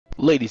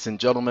Ladies and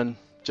gentlemen,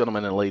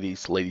 gentlemen and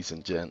ladies, ladies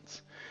and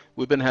gents,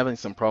 we've been having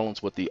some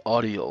problems with the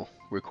audio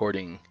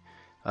recording.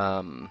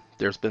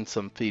 There's been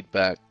some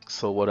feedback,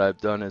 so what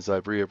I've done is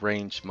I've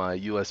rearranged my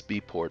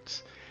USB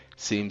ports.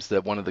 Seems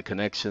that one of the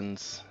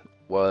connections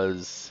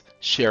was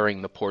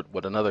sharing the port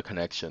with another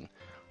connection,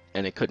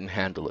 and it couldn't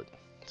handle it.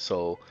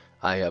 So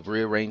I have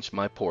rearranged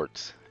my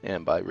ports,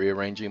 and by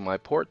rearranging my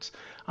ports,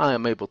 I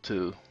am able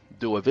to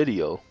do a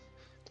video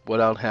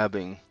without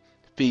having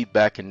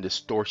feedback and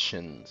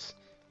distortions.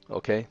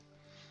 Okay,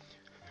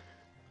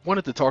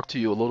 wanted to talk to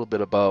you a little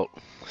bit about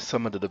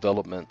some of the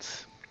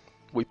developments.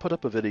 We put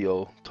up a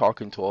video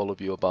talking to all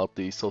of you about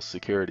the Social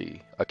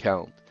Security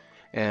account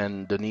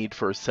and the need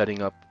for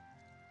setting up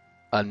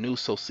a new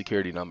Social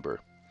Security number.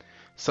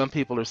 Some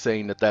people are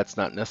saying that that's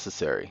not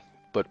necessary,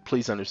 but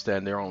please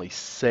understand they're only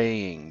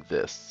saying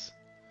this.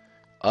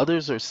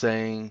 Others are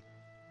saying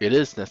it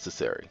is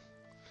necessary.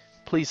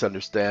 Please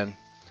understand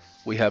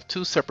we have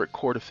two separate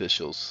court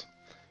officials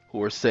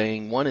who are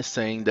saying, one is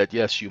saying that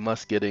yes, you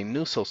must get a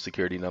new Social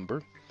Security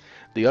number.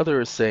 The other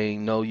is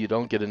saying no, you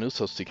don't get a new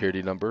Social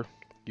Security number.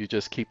 You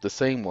just keep the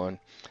same one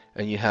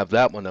and you have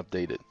that one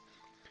updated.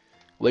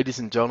 Ladies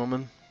and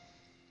gentlemen,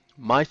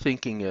 my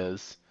thinking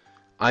is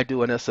I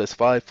do an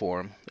SS5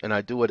 form and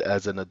I do it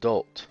as an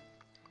adult.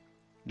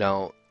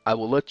 Now, I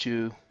will let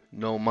you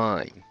know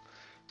mine.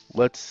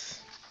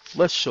 Let's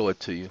show it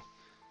to you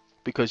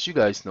because you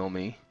guys know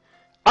me.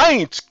 I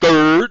ain't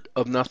scared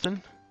of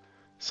nothing.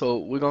 So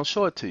we're going to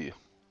show it to you.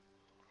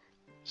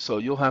 So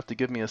you'll have to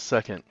give me a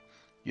second.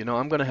 You know,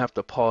 I'm going to have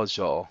to pause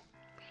y'all.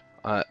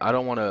 I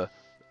don't want to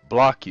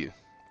block you,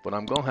 but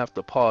I'm going to have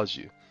to pause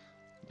you.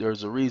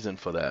 There's a reason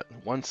for that.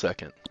 1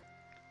 second.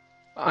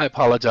 I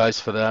apologize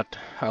for that.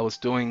 I was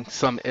doing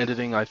some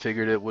editing. I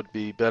figured it would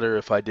be better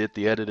if I did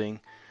the editing.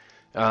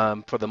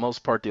 For the most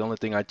part, the only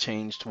thing I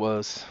changed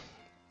was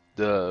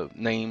the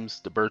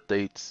names, the birth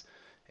dates,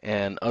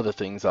 and other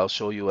things I'll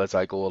show you as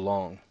I go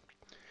along.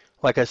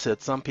 Like I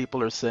said, some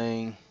people are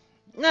saying,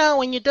 no,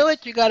 when you do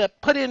it, you got to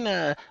put in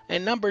a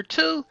number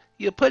 2.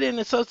 You put in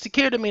a Social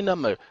Security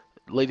number.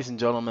 Ladies and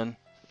gentlemen,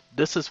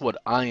 this is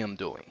what I am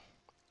doing.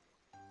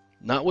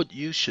 Not what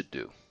you should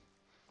do.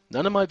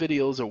 None of my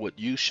videos are what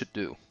you should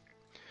do.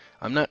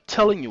 I'm not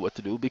telling you what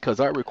to do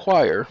because I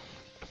require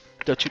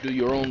that you do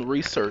your own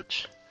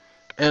research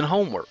and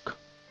homework.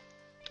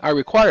 I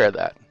require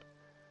that.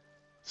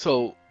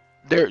 So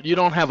you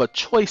don't have a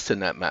choice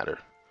in that matter.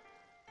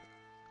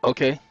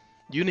 Okay?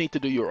 You need to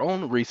do your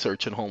own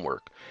research and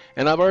homework.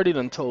 And I've already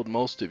done told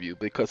most of you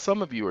because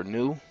some of you are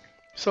new.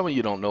 Some of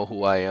you don't know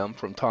who I am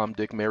from Tom,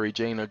 Dick, Mary,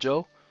 Jane, or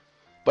Joe.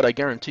 But I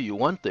guarantee you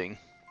one thing.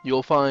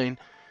 You'll find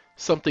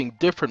something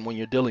different when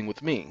you're dealing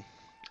with me.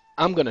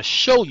 I'm going to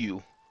show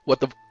you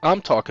what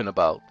I'm talking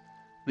about.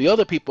 The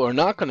other people are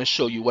not going to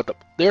show you what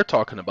they're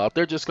talking about.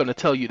 They're just going to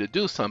tell you to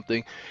do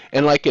something.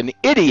 And like an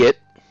idiot,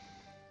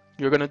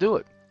 you're going to do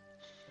it.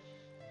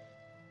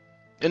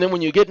 And then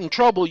when you get in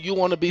trouble, you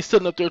want to be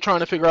sitting up there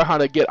trying to figure out how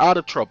to get out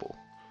of trouble.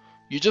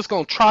 You're just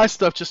going to try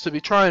stuff just to be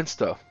trying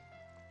stuff.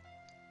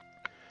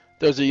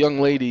 There's a young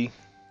lady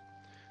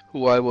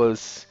who I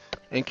was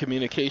in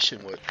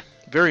communication with.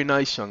 Very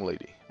nice young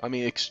lady. I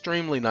mean,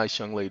 extremely nice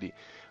young lady.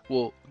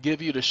 Will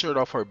give you the shirt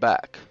off her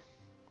back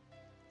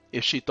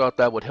if she thought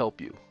that would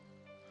help you.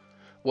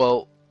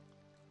 Well,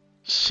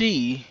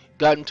 she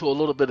got into a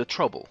little bit of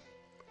trouble.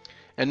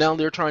 And now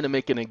they're trying to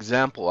make an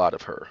example out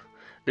of her.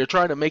 They're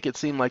trying to make it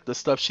seem like the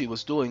stuff she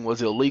was doing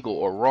was illegal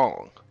or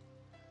wrong.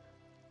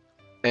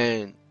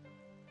 And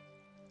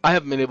I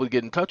haven't been able to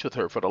get in touch with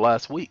her for the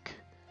last week,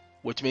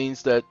 which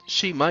means that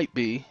she might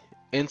be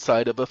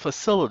inside of a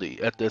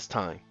facility at this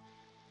time.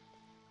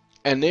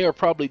 And they are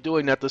probably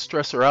doing that to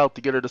stress her out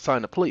to get her to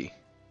sign a plea.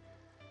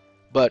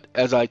 But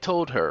as I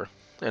told her,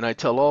 and I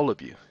tell all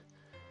of you,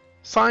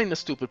 sign the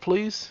stupid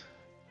pleas.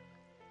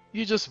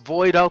 You just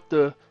void out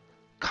the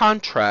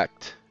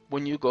contract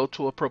when you go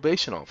to a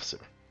probation officer.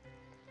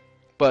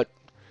 But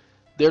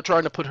they're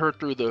trying to put her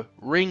through the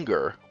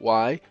ringer.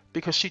 Why?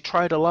 Because she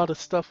tried a lot of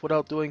stuff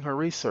without doing her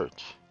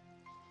research.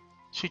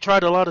 She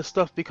tried a lot of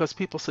stuff because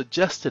people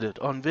suggested it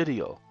on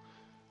video.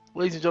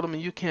 Ladies and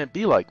gentlemen, you can't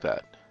be like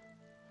that.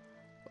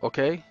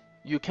 Okay?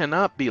 You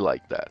cannot be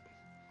like that.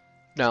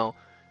 Now,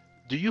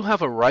 do you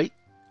have a right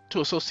to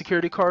a Social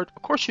Security card?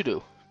 Of course you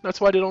do. That's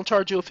why they don't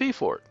charge you a fee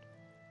for it.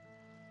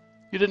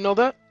 You didn't know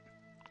that?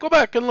 Go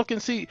back and look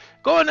and see.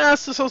 Go and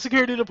ask the Social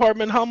Security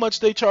Department how much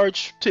they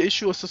charge to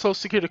issue us a Social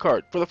Security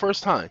card for the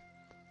first time,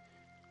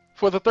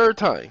 for the third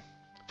time,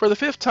 for the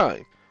fifth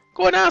time.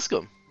 Go and ask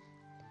them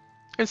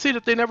and see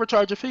that they never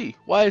charge a fee.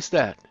 Why is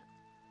that?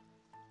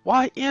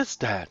 Why is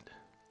that?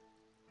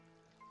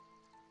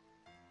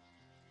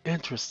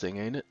 Interesting,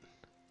 ain't it?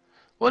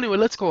 Well, anyway,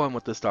 let's go on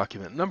with this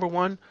document. Number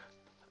one,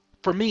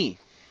 for me,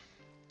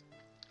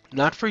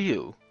 not for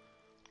you,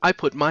 I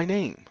put my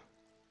name.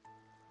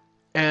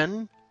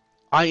 And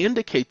I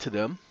indicate to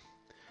them,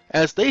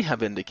 as they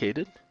have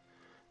indicated,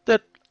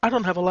 that I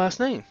don't have a last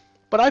name.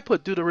 But I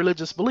put due to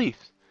religious belief,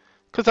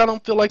 because I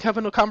don't feel like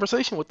having a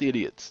conversation with the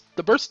idiots.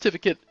 The birth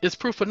certificate is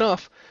proof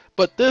enough,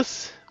 but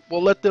this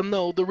Well, let them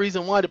know the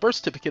reason why the birth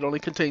certificate only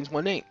contains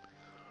one name.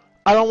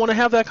 I don't want to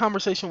have that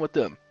conversation with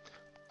them.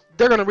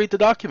 They're going to read the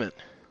document.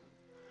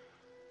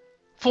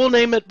 Full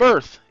name at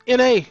birth.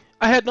 NA.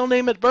 I had no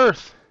name at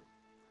birth.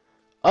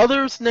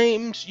 Others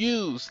names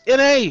used.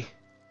 NA.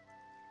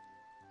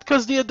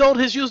 Because the adult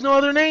has used no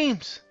other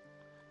names.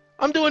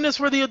 I'm doing this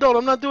for the adult.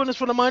 I'm not doing this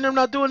for the minor. I'm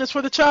not doing this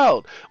for the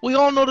child. We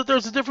all know that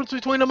there's a difference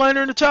between the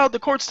minor and the child. The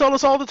courts tell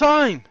us all the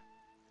time.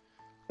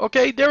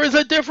 Okay, there is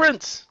a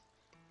difference.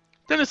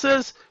 Then it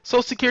says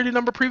Social Security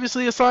number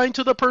previously assigned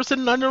to the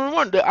person item number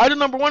 1. The item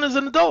number 1 is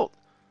an adult.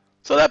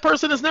 So that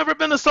person has never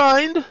been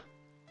assigned a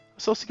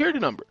Social Security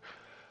number.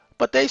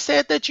 But they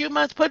said that you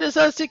must put a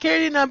Social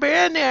Security number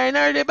in there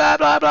and blah,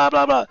 blah, blah,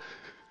 blah, blah.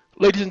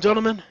 Ladies and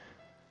gentlemen,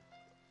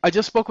 I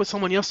just spoke with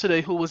someone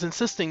yesterday who was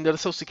insisting that a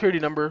Social Security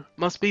number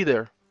must be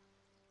there.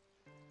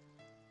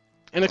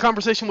 In a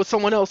conversation with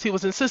someone else, he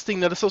was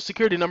insisting that a Social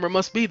Security number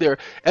must be there,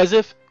 as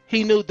if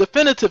he knew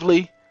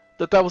definitively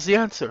that that was the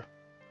answer.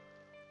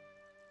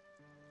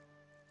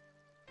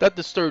 That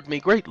disturbed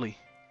me greatly.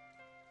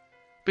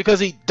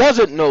 Because he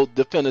doesn't know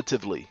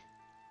definitively.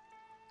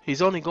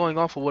 He's only going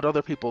off of what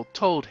other people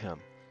told him.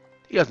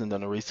 He hasn't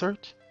done the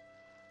research.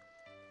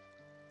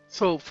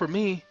 So for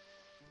me,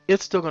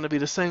 it's still going to be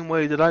the same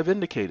way that I've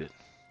indicated.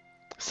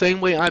 Same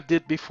way I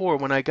did before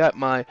when I got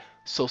my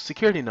Social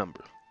Security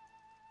number.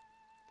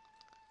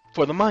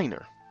 For the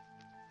minor.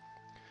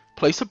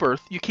 Place of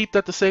birth, you keep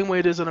that the same way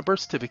it is on a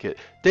birth certificate.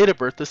 Date of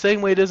birth, the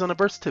same way it is on a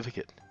birth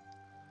certificate.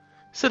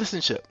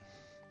 Citizenship.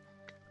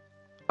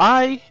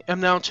 I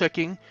am now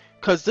checking,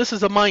 because this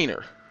is a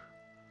minor.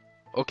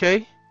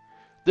 Okay?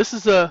 This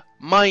is a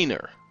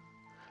minor.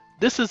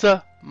 This is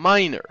a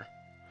minor.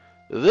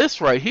 This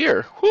right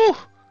here, whew,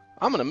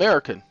 I'm an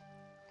American.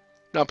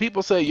 Now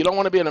people say you don't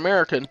want to be an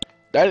American.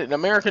 That an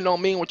American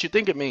don't mean what you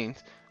think it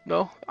means.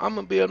 No, I'm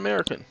going to be an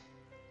American.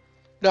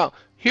 Now,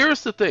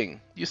 here's the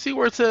thing. You see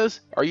where it says,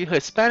 are you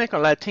Hispanic or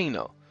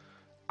Latino?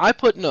 I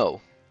put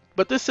no.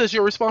 But this says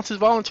your response is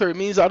voluntary. It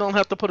means I don't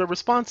have to put a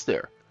response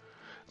there.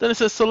 Then it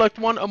says select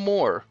one or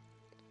more.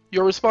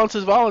 Your response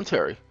is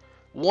voluntary.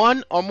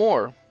 One or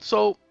more.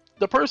 So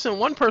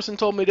one person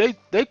told me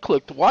they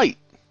clicked white.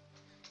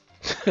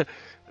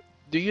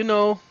 Do you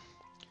know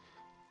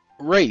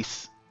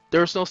race?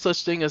 There's no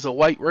such thing as a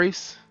white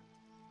race.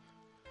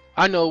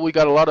 I know we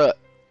got a lot of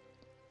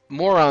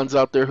morons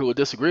out there who would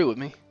disagree with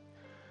me.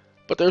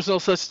 But there's no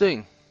such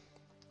thing.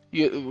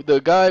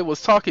 The guy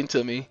was talking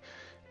to me,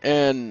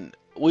 and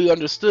we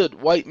understood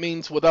white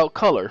means without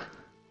color.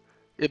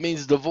 It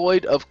means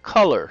devoid of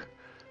color.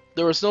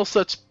 There is no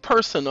such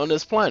person on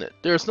this planet.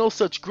 There is no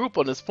such group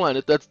on this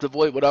planet that's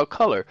devoid without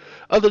color,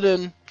 other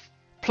than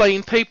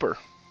plain paper.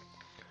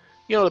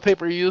 You know the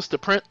paper you use to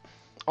print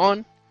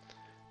on?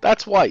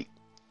 That's white.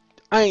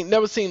 I ain't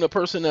never seen a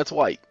person that's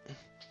white.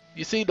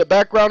 You see the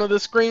background of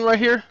this screen right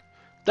here?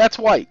 That's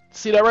white.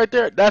 See that right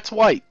there? That's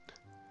white.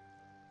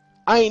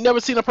 I ain't never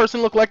seen a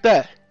person look like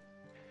that.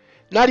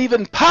 Not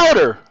even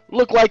Powder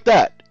look like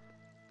that.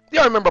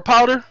 Y'all remember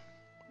Powder?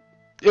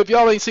 If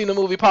y'all ain't seen the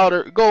movie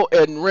Powder, go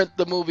and rent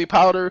the movie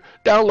Powder.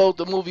 Download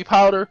the movie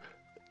Powder.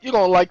 You're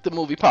going to like the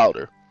movie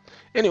Powder.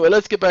 Anyway,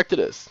 let's get back to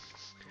this.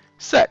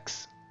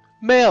 Sex.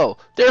 Male.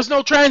 There's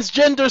no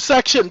transgender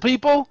section,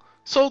 people.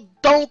 So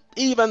don't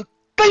even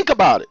think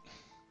about it.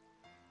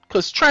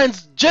 Because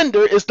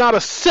transgender is not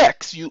a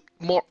sex.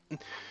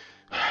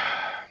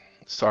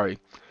 Sorry.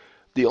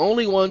 The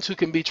only ones who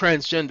can be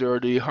transgender are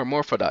the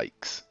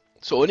hermaphrodites.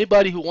 So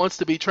anybody who wants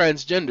to be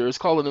transgender is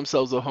calling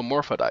themselves a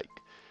hermaphrodite.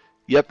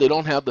 Yet they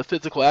don't have the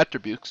physical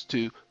attributes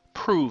to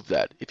prove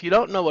that. If you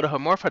don't know what a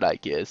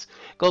hermaphrodite is,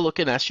 go look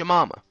and ask your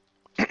mama.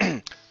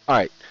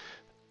 Alright.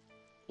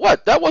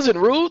 What? That wasn't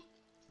rude.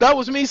 That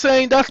was me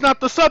saying that's not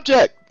the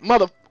subject.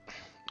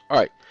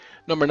 Alright.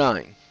 Number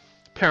 9.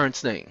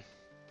 Parent's name.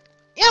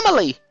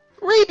 Emily.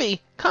 Reby.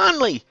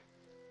 Conley.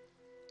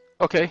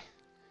 Okay.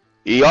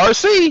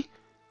 ERC.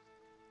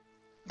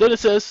 Then it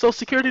says Social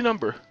Security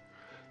number.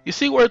 You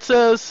see where it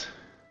says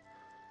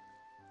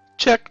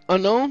check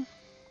unknown?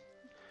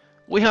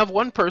 We have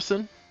one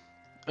person,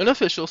 an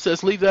official,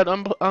 says leave that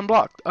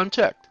unblocked,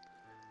 unchecked.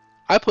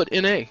 I put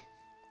NA.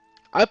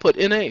 I put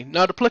NA,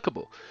 not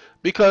applicable.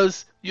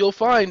 Because you'll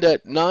find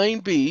that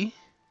 9B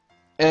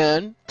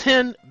and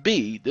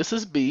 10B, this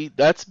is B,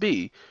 that's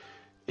B,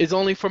 is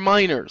only for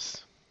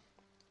minors.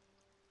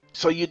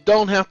 So you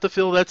don't have to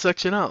fill that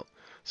section out.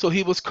 So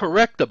he was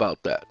correct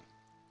about that.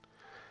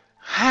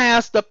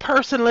 Has the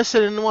person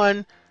listed in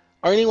one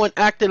or anyone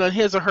acting on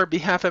his or her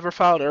behalf ever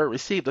filed or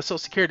received a Social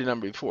Security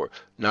number before?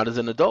 Not as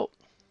an adult.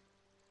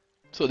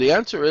 So the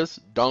answer is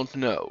don't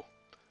know.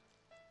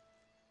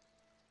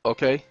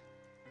 Okay.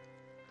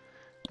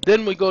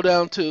 Then we go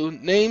down to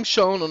name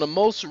shown on the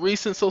most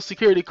recent Social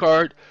Security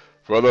card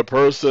for the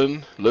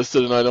person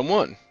listed in item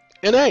 1.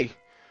 NA.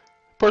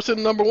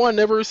 Person number 1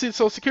 never received a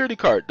Social Security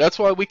card. That's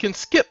why we can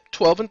skip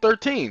 12 and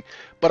 13.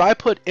 But I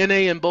put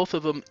NA in both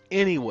of them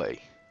anyway.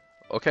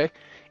 Okay?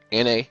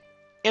 NA,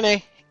 NA,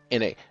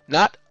 NA.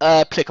 Not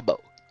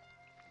applicable.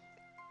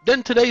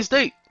 Then today's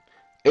date.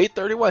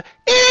 8:31.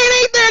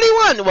 It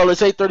ain't 8:31. Well,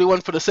 it's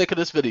 8:31 for the sake of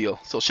this video.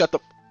 So shut the.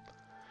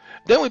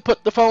 Then we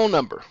put the phone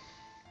number.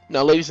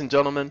 Now, ladies and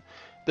gentlemen,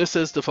 this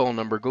is the phone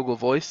number, Google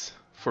Voice,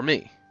 for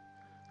me.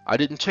 I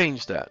didn't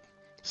change that.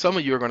 Some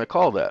of you are going to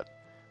call that.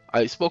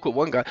 I spoke with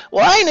one guy.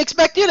 Well, I didn't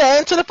expect you to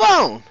answer the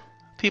phone.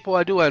 People,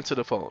 I do answer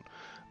the phone.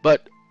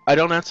 But I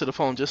don't answer the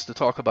phone just to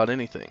talk about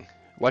anything.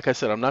 Like I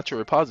said, I'm not your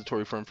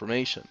repository for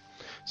information.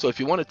 So if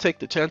you want to take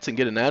the chance and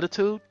get an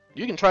attitude,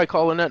 you can try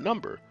calling that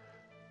number.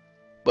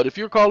 But if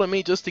you're calling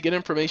me just to get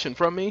information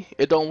from me,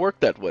 it don't work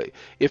that way.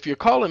 If you're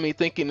calling me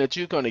thinking that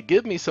you're going to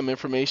give me some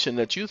information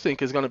that you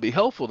think is going to be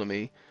helpful to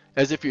me,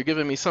 as if you're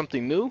giving me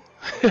something new,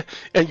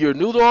 and you're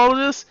new to all of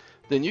this,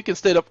 then you can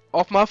stay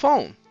off my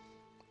phone.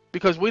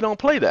 Because we don't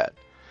play that.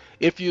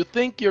 If you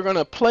think you're going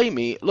to play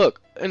me,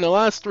 look, in the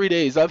last 3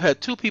 days, I've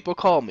had 2 people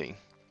call me,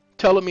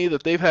 telling me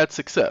that they've had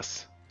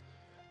success.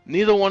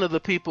 Neither one of the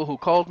people who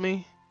called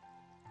me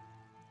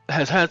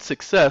has had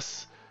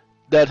success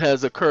that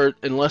has occurred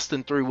in less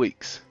than 3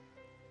 weeks.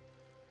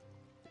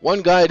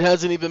 One guy, it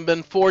hasn't even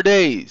been 4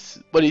 days,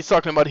 but he's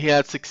talking about he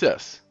had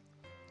success.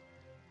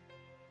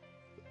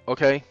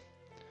 Okay?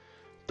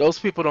 Those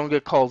people don't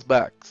get calls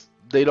back.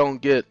 They don't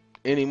get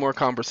any more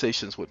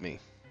conversations with me.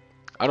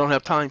 I don't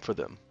have time for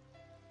them.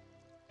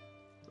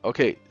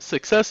 Okay,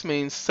 success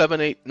means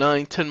 7, 8,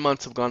 9, 10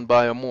 months have gone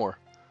by or more.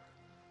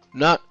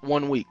 Not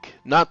 1 week,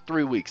 not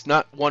 3 weeks,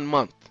 not 1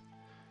 month.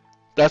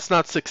 That's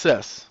not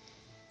success.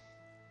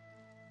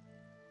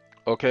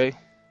 Okay?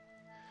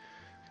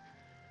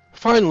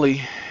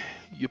 Finally,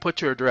 you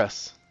put your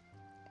address.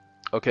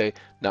 Okay,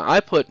 now I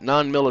put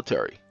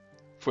non-military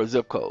for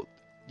zip code.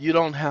 You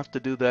don't have to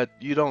do that.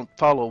 You don't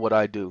follow what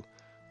I do.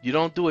 You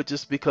don't do it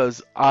just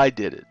because I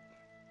did it.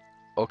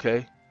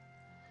 Okay?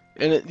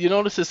 And you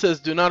notice it says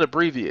do not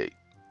abbreviate.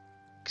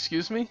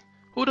 Excuse me?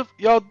 Who the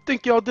y'all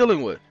think y'all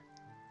dealing with?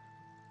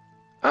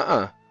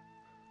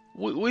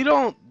 We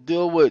don't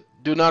deal with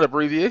do not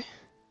abbreviate.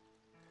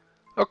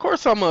 Of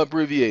course I'm going to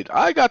abbreviate.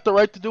 I got the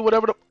right to do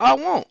whatever I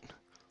want.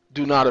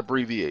 Do not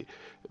abbreviate.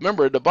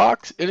 Remember, the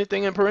box,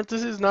 anything in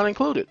parentheses, not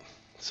included.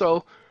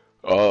 So,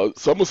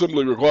 some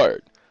assembly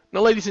required.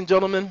 Now, ladies and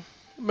gentlemen,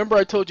 remember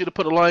I told you to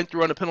put a line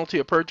through under penalty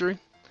of perjury?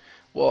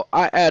 Well,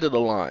 I added a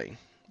line.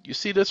 You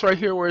see this right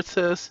here where it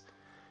says,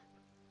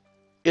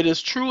 it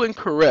is true and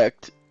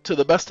correct to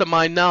the best of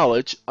my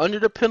knowledge under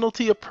the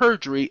penalty of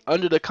perjury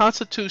under the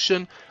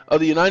Constitution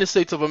of the United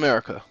States of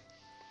America.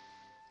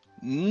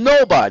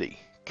 Nobody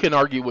can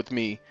argue with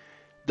me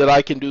that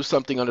I can do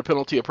something under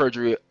penalty of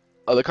perjury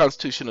of the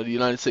Constitution of the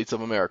United States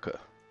of America.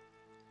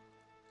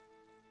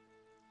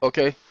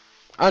 Okay?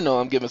 I know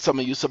I'm giving some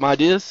of you some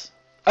ideas.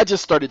 I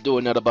just started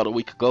doing that about a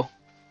week ago.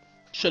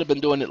 Should have been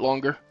doing it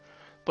longer,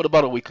 but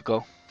about a week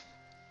ago.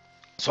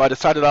 So I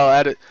decided I'll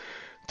add it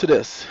to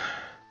this.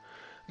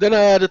 Then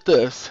I added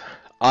this.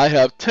 I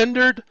have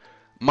tendered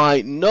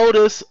my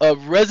notice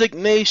of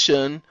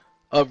resignation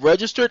of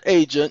registered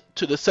agent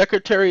to the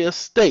Secretary of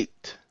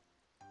State.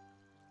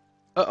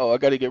 Uh-oh, I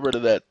got to get rid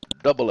of that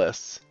double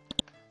S.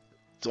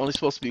 It's only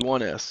supposed to be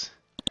one S.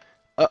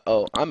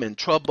 Uh-oh, I'm in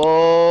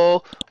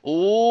trouble.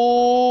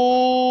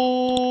 Ooh.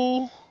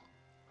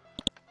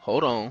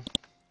 Hold on.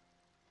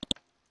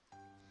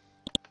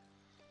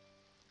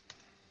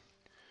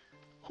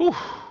 Whew.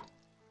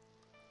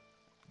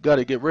 Got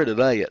to get rid of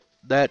that.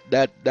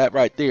 That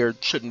right there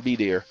shouldn't be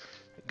there.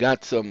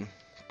 Got some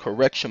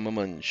correction,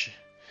 mamunge.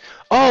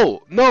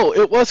 Oh, no,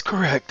 it was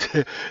correct.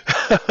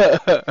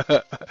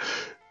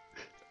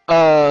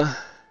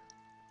 That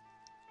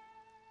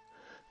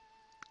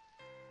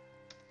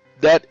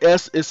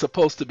S is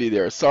supposed to be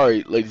there.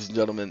 Sorry, ladies and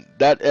gentlemen.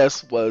 That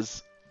S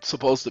was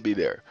supposed to be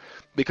there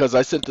because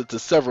I sent it to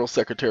several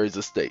secretaries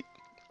of state.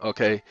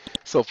 Okay,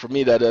 so for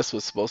me, that S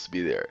was supposed to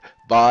be there.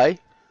 By,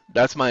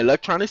 that's my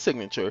electronic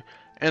signature,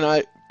 and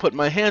I put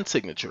my hand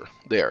signature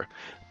there.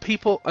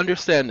 People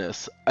understand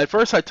this. At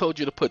first, I told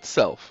you to put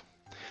self.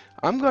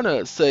 I'm going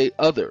to say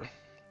other.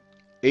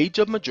 Age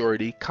of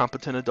majority,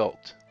 competent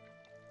adult.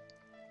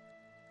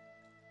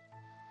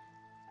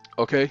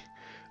 Okay,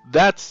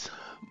 that's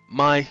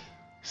my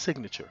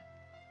signature.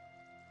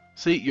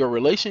 See, your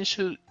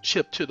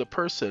relationship to the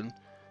person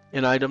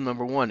in item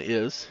number 1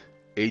 is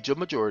age of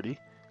majority,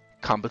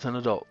 competent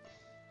adult.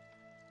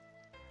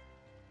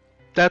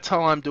 That's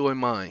how I'm doing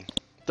mine.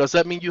 Does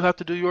that mean you have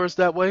to do yours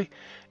that way?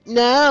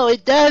 No,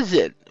 it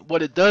doesn't.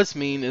 What it does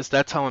mean is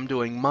that's how I'm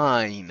doing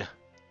mine.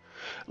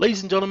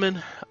 Ladies and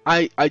gentlemen,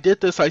 I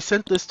did this. I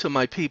sent this to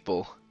my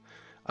people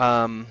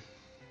the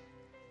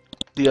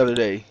other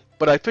day,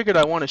 but I figured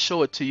I want to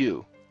show it to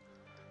you.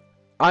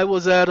 I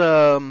was at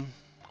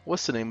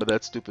what's the name of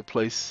that stupid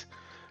place?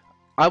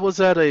 I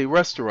was at a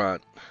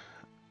restaurant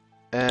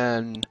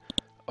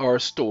or a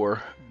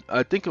store.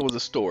 I think it was a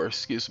store,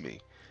 excuse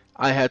me.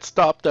 I had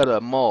stopped at a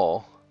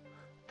mall,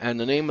 and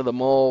the name of the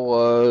mall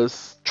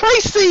was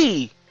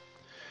Tracy.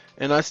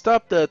 And I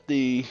stopped at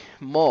the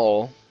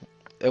mall,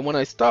 and when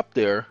I stopped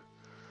there,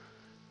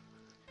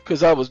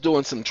 because I was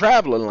doing some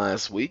traveling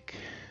last week,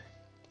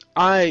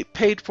 I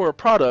paid for a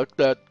product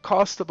that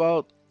cost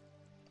about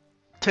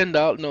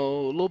 $10, no,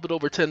 a little bit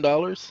over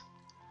 $10,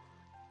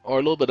 or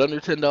a little bit under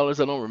 $10,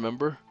 I don't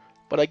remember.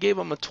 But I gave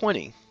him a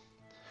 20.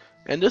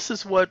 And this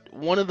is what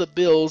one of the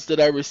bills that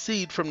I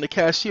received from the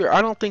cashier.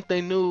 I don't think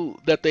they knew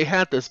that they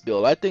had this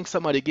bill. I think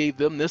somebody gave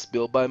them this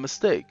bill by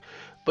mistake.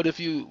 But if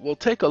you will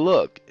take a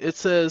look, it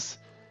says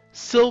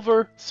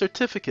silver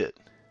certificate.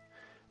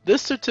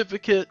 This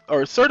certificate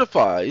or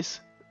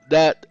certifies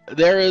that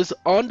there is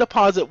on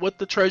deposit with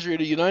the Treasury of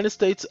the United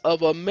States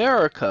of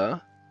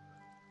America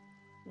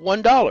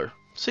 $1.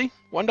 See?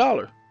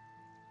 $1.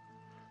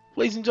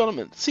 Ladies and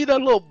gentlemen, see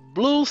that little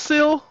blue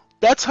seal?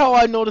 That's how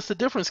I noticed the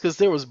difference, because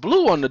there was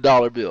blue on the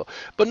dollar bill.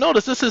 But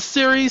notice this is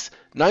Series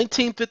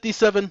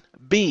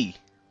 1957B.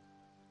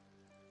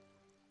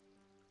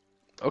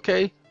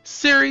 Okay?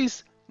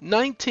 Series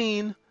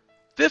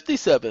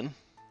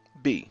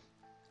 1957B.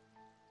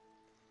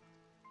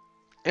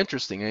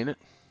 Interesting, ain't it?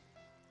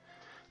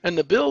 And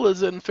the bill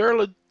is in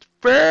fairly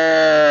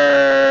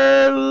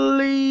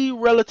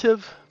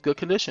relative good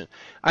condition.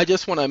 I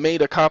just, when I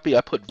made a copy,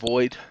 I put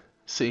void.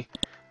 See?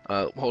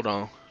 Hold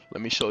on.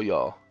 Let me show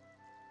y'all.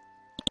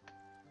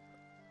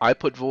 I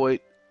put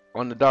void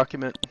on the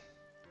document.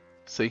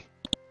 See?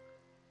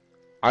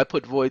 I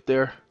put void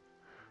there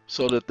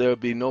so that there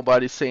would be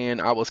nobody saying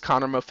I was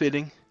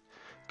counterfeiting.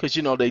 Because,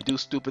 you know, they do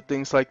stupid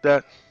things like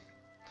that.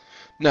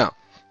 Now,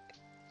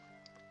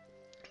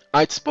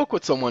 I spoke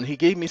with someone. He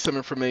gave me some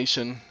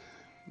information.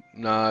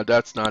 Nah,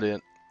 that's not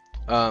it.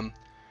 The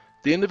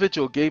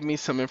individual gave me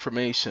some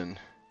information.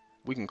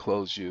 We can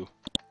close you.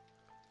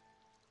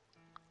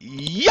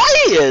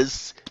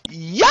 Yes!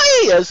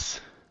 Yes!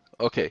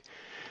 Okay.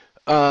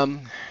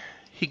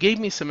 He gave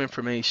me some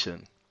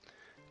information,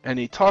 and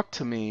he talked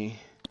to me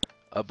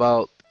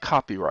about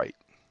copyright.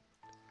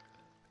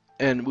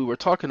 And we were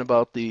talking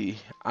about the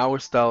Our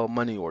Style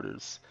money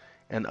orders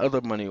and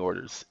other money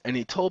orders. And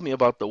he told me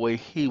about the way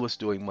he was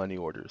doing money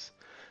orders.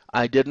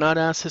 I did not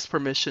ask his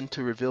permission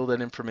to reveal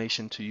that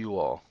information to you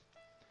all.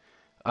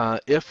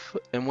 If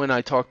and when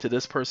I talk to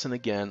this person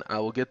again, I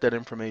will get that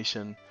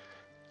information.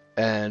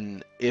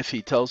 And if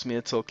he tells me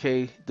it's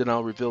okay, then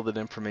I'll reveal that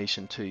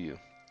information to you.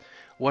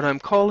 What I'm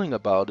calling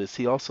about is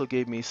he also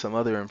gave me some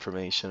other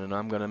information, and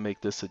I'm going to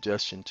make this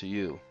suggestion to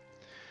you.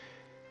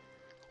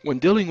 When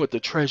dealing with the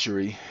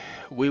Treasury,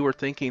 we were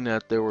thinking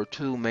that there were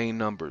two main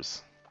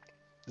numbers,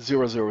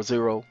 000,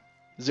 000,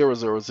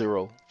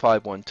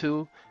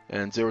 512,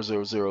 and 000,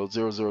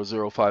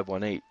 000,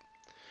 518.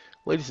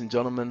 Ladies and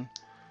gentlemen,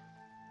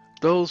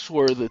 those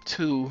were the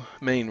two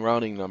main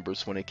routing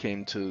numbers when it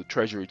came to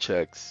Treasury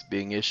checks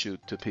being issued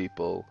to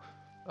people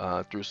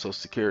through Social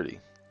Security.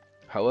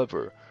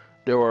 However,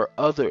 there are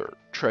other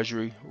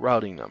Treasury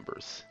routing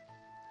numbers,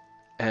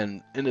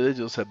 and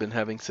individuals have been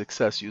having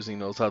success using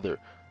those other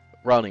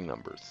routing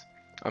numbers.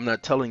 I'm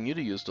not telling you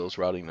to use those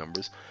routing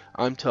numbers.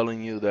 I'm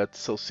telling you that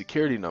Social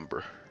Security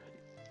number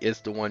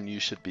is the one you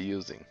should be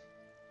using,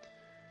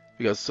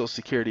 because Social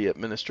Security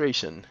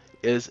Administration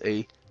is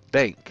a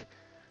bank.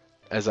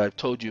 As I've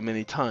told you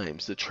many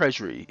times, the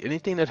Treasury,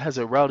 anything that has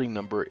a routing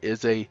number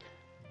is a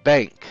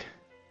bank.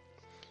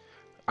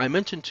 I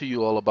mentioned to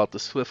you all about the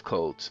SWIFT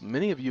codes.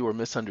 Many of you are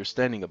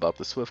misunderstanding about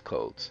the SWIFT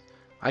codes.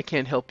 I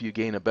can't help you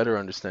gain a better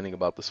understanding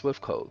about the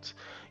SWIFT codes.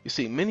 You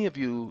see, many of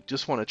you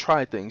just want to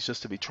try things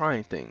just to be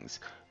trying things.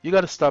 You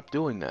got to stop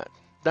doing that.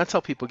 That's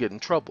how people get in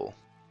trouble.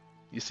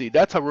 You see,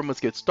 that's how rumors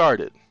get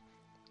started.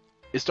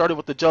 It started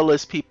with the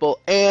jealous people,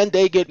 and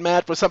they get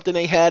mad for something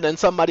they had and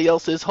somebody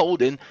else is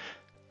holding.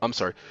 I'm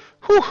sorry.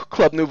 Whew,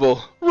 Club Nouveau.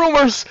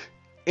 Rumors!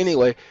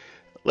 Anyway,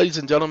 ladies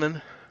and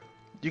gentlemen,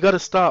 you got to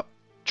stop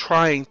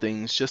trying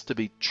things just to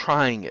be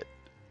trying it.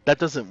 That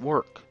doesn't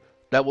work.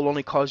 That will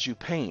only cause you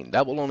pain.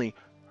 That will only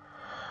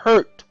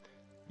hurt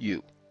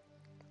you.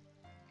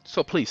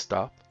 So please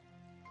stop.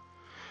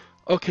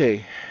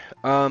 Okay,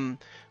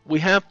 we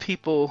have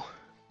people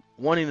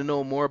wanting to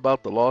know more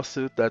about the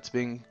lawsuit that's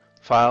being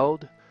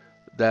filed.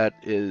 That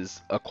is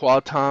a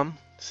quatam.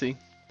 See?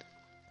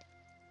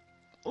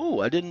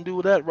 Oh, I didn't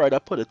do that right. I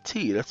put a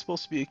T. That's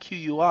supposed to be a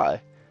QUI.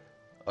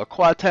 A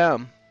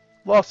quatam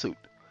lawsuit.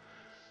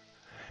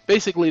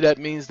 Basically, that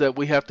means that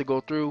we have to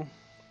go through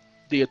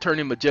the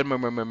attorney row.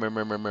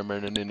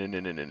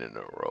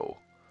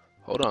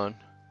 Hold on.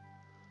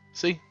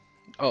 See?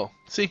 Oh,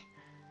 see?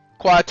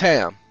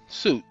 Quatam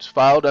suits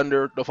filed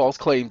under the False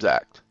Claims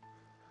Act.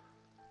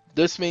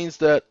 This means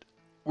that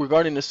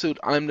regarding the suit,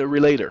 I'm the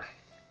relator.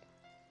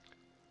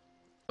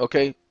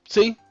 Okay?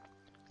 See?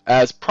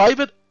 As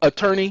private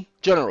attorney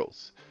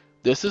generals.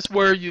 This is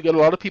where you get a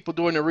lot of people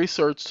doing the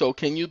research. So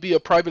can you be a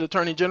private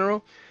attorney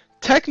general?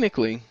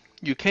 Technically,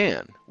 you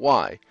can.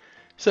 Why? It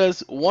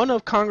says one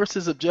of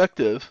Congress's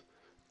objective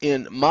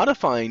in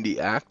modifying the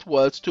act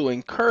was to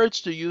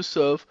encourage the use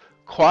of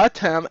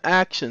quatam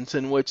actions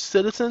in which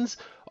citizens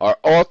are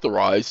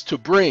authorized to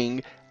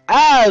bring,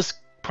 as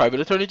private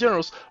attorney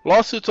generals,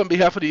 lawsuits on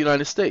behalf of the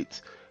United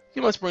States.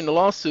 You must bring the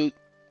lawsuit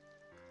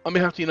on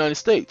behalf of the United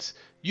States.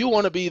 You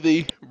want to be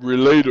the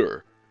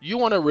relator. You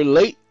want to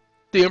relate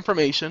the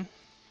information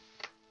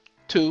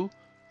to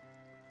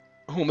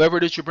whomever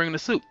it is you bring the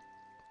suit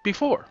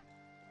before.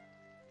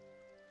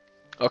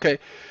 Okay,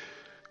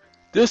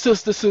 this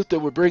is the suit that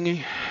we're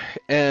bringing,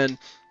 and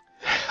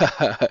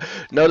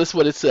notice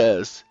what it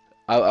says.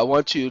 I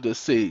want you to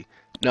see.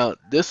 Now,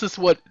 this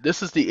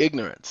is the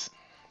ignorance.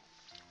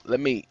 Let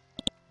me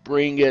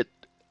bring it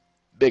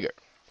bigger.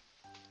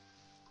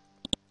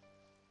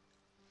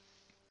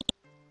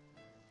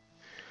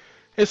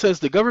 It says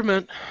the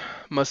government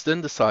must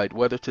then decide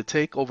whether to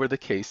take over the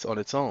case on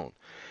its own.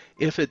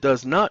 If it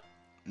does not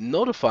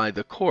notify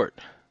the court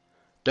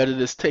that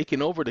it is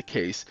taking over the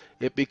case,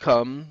 it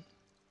becomes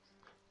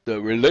the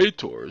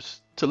relators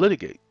to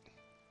litigate.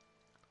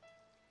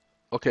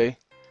 Okay?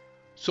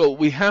 So what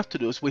we have to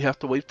do is we have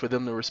to wait for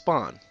them to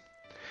respond.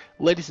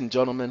 Ladies and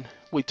gentlemen,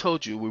 we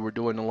told you we were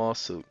doing a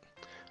lawsuit.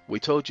 We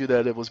told you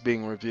that it was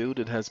being reviewed.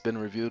 It has been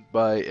reviewed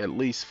by at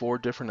least 4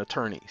 different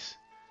attorneys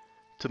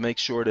to make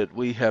sure that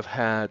we have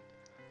had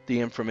the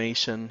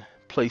information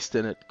placed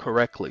in it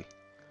correctly.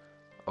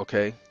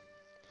 Okay?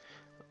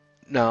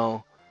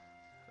 Now,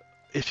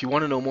 if you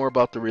want to know more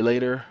about the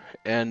relator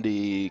and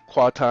the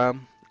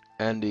Quatam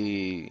and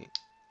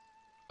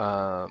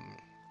um,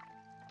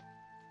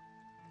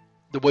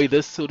 the way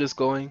this suit is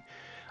going,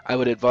 I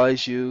would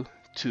advise you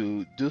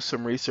to do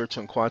some research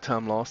on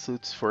Quatam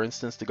lawsuits. For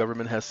instance, the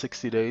government has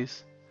 60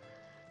 days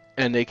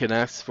and they can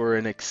ask for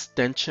an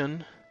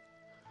extension.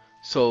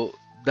 So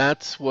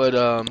that's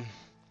what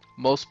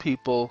most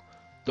people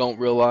don't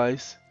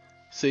realize.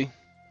 See,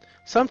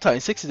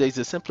 sometimes 60 days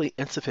is simply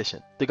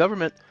insufficient. The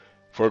government,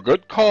 for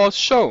good cause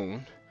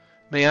shown,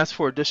 may ask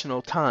for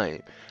additional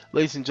time.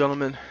 Ladies and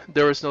gentlemen,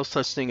 there is no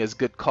such thing as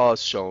good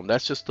cause shown.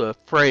 That's just a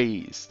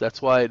phrase.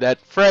 That's why that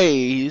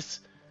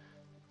phrase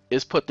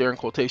is put there in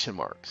quotation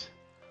marks.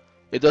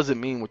 It doesn't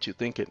mean what you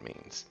think it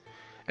means.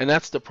 And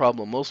that's the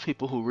problem. Most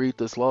people who read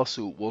this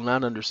lawsuit will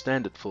not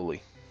understand it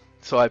fully.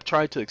 So I've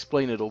tried to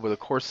explain it over the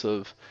course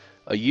of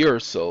a year or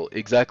so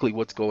exactly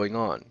what's going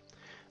on.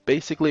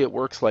 Basically, it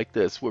works like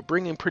this. We're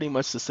bringing pretty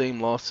much the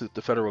same lawsuit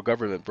the federal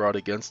government brought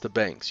against the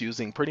banks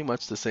using pretty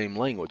much the same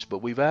language,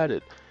 but we've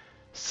added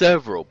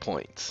several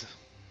points.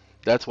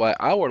 That's why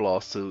our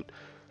lawsuit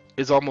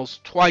is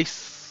almost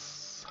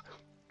twice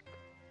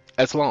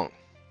as long.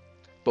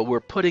 But we're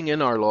putting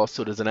in our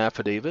lawsuit as an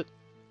affidavit,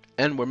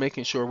 and we're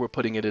making sure we're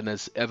putting it in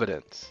as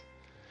evidence.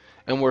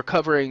 And we're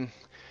covering,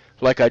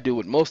 like I do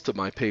with most of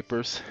my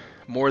papers,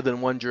 more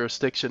than one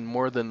jurisdiction,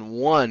 more than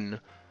one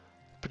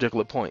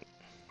particular point,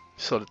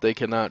 so that they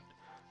cannot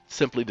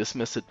simply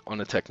dismiss it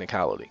on a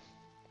technicality.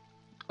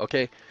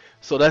 Okay,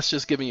 so that's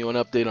just giving you an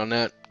update on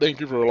that. Thank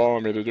you for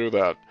allowing me to do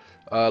that.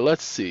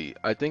 Let's see,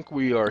 I think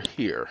we are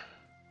here.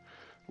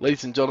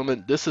 Ladies and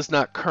gentlemen, this is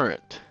not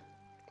current,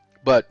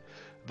 but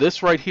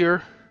this right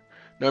here,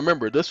 now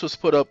remember, this was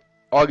put up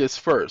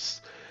August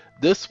 1st.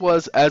 This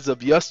was as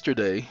of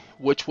yesterday,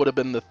 which would have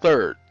been the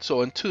 3rd.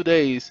 So in 2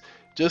 days,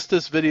 just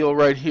this video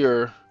right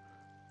here,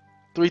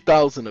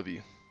 3,000 of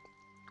you.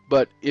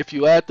 But if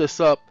you add this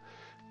up,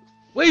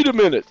 wait a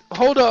minute,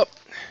 hold up,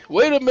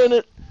 wait a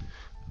minute.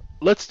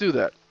 Let's do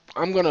that.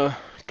 I'm going to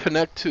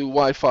connect to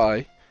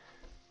Wi-Fi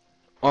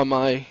on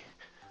my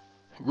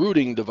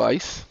rooting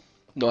device.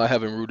 No, I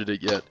haven't rooted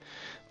it yet.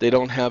 They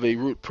don't have a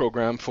root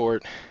program for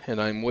it, and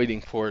I'm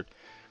waiting for it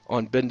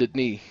on bended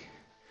knee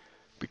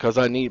because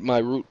I need my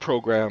root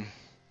program.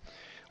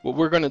 What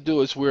we're going to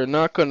do is we're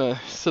not going to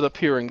sit up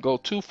here and go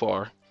too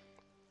far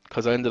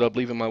because I ended up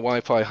leaving my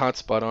Wi-Fi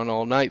hotspot on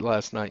all night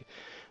last night.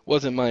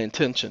 Wasn't my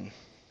intention.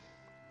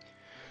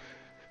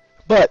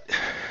 But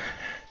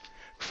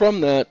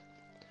from that,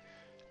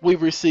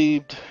 we've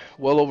received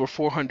well over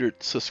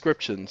 400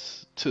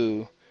 subscriptions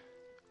to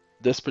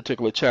this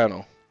particular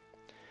channel.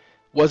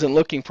 Wasn't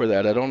looking for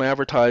that. I don't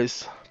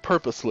advertise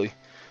purposely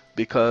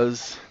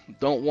because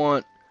don't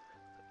want,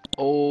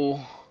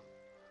 oh,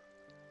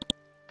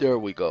 there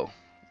we go.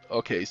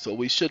 Okay, so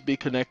we should be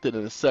connected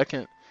in a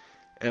second,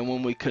 and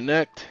when we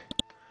connect,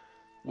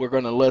 we're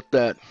going to let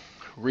that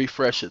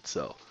refresh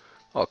itself.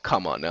 Oh,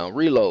 come on now,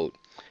 reload.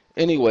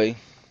 Anyway,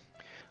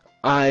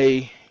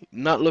 I'm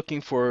not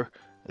looking for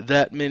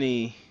that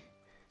many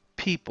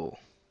people.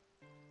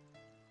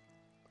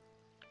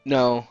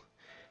 Now,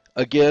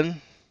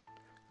 again,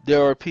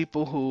 there are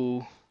people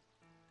who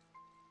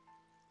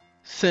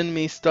send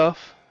me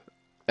stuff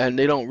and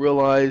they don't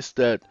realize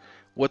that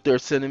what they're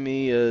sending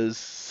me is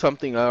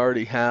something I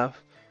already have,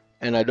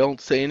 and I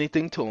don't say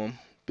anything to them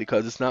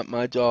because it's not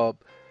my job.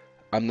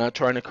 I'm not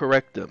trying to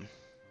correct them.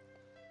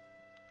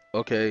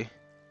 Okay.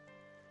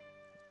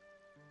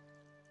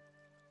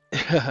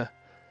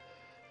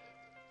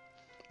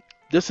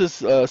 This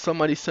is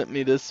somebody sent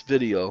me this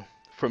video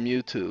from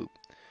YouTube.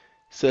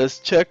 Says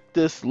check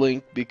this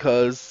link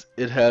because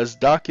it has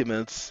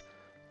documents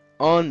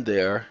on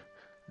there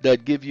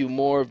that give you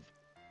more of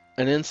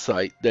an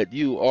insight that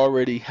you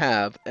already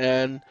have,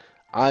 and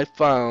I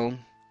found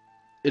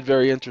it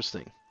very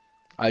interesting.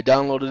 I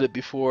downloaded it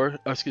before,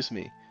 excuse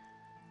me,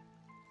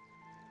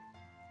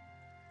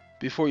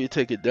 before you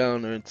take it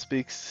down, and it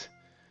speaks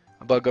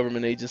about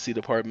government agency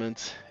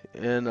departments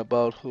and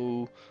about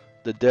who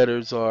the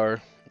debtors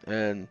are.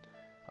 And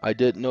I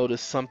did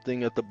notice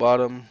something at the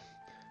bottom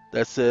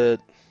that said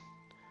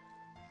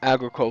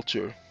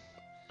agriculture,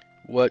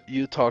 what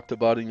you talked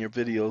about in your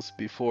videos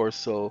before,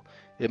 so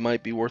it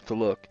might be worth a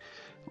look.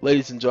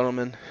 Ladies and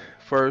gentlemen,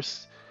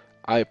 first,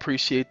 I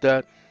appreciate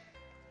that,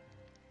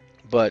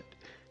 but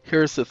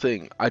here's the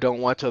thing. I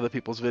don't watch other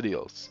people's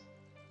videos.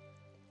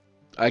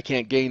 I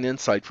can't gain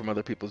insight from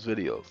other people's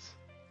videos.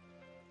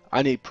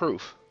 I need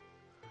proof.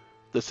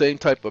 The same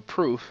type of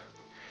proof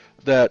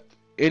that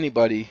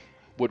anybody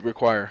would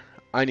require.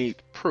 I need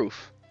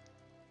proof.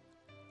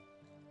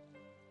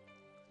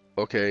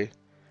 Okay?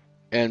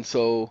 And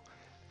so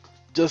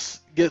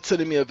just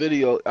sending me a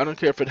video. I don't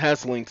care if it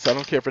has links. I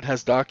don't care if it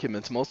has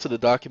documents. Most of the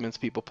documents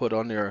people put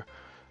on their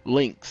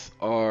links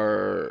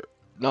are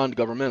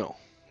non-governmental,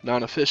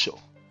 non-official.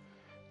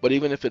 But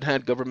even if it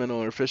had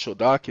governmental or official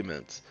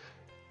documents,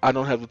 I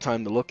don't have the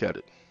time to look at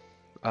it.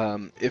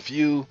 If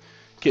you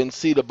can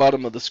see the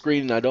bottom of the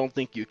screen, I don't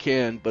think you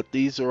can, but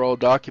these are all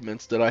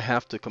documents that I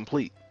have to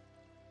complete.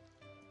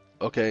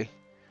 Okay?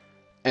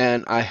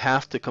 And I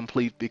have to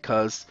complete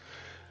because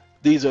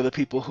these are the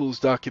people whose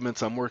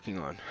documents I'm working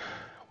on,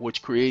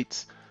 which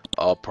creates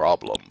a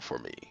problem for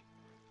me.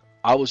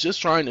 I was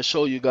just trying to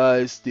show you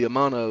guys the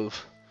amount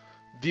of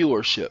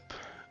viewership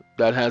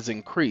that has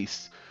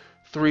increased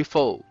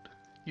threefold.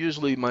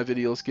 Usually my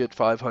videos get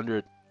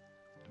 500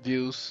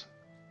 views.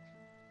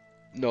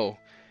 No,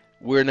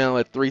 we're now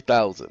at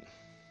 3,000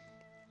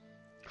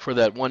 for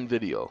that one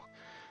video,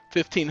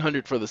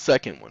 1,500 for the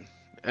second one,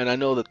 and I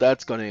know that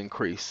that's going to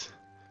increase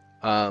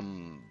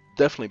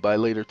definitely by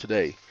later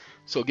today.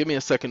 So give me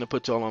a second to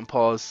put y'all on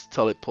pause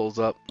till it pulls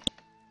up.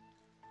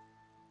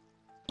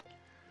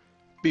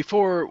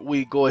 Before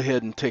we go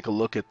ahead and take a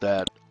look at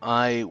that,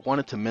 I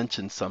wanted to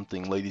mention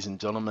something, ladies and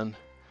gentlemen.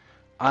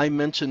 I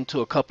mentioned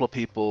to a couple of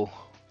people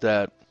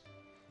that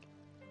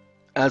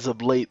as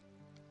of late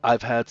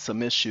I've had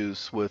some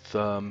issues with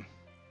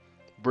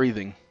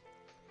breathing,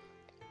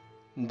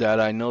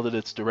 that I know that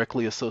it's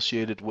directly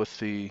associated with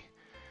the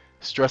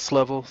stress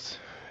levels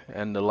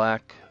and the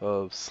lack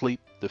of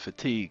sleep, the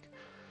fatigue,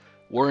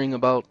 worrying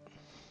about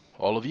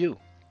all of you.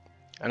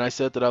 And I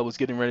said that I was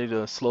getting ready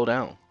to slow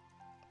down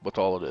with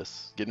all of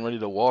this, getting ready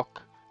to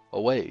walk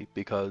away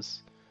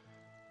because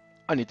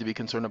I need to be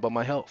concerned about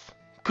my health.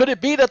 Could it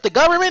be that the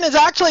government is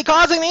actually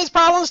causing these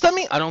problems to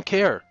me? I don't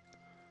care.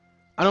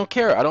 I don't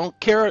care. I don't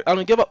care. I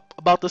don't give up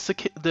about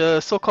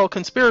the so-called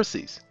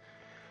conspiracies.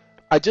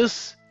 I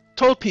just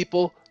told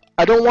people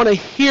I don't want to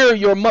hear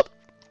your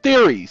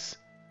theories.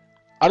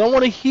 I don't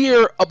want to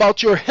hear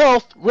about your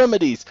health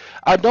remedies.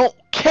 I don't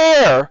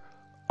care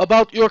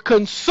about your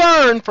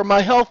concern for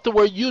my health to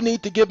where you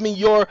need to give me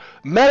your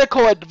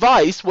medical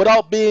advice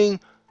without being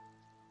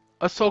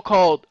a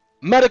so-called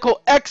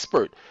medical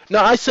expert.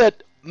 Now, I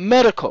said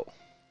medical.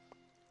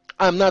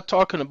 I'm not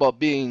talking about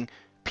being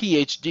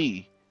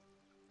PhD.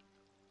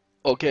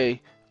 Okay?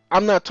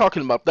 I'm not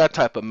talking about that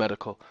type of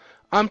medical.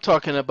 I'm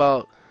talking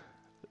about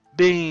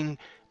being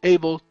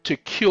able to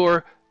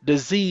cure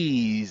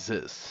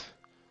diseases.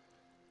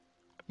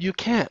 You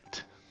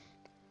can't.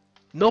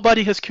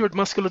 Nobody has cured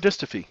muscular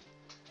dystrophy.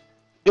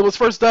 It was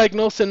first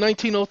diagnosed in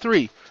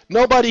 1903.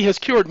 Nobody has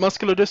cured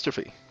muscular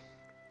dystrophy.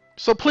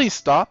 So please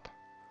stop.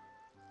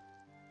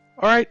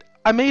 Alright,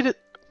 I made it.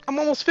 I'm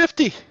almost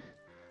 50.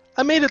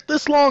 I made it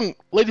this long,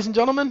 ladies and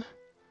gentlemen.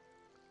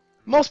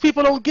 Most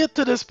people don't get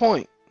to this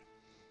point.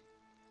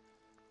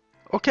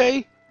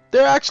 Okay?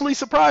 They're actually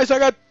surprised. I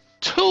got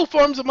 2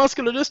 forms of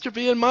muscular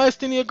dystrophy and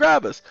myasthenia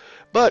gravis.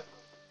 But,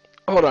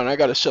 hold on, I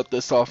gotta shut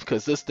this off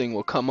because this thing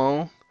will come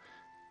on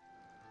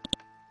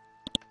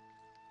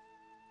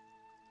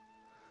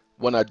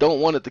when I don't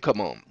want it to come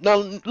on. Now,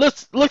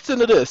 let's listen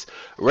to this.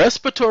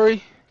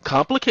 Respiratory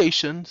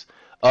complications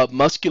of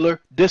muscular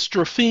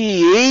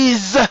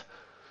dystrophies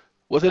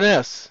with an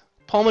S.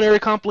 Pulmonary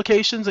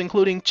complications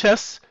including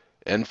chest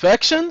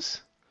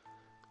infections.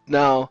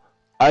 Now,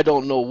 I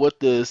don't know what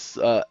this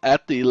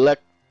atelectasis,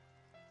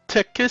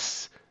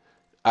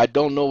 I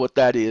don't know what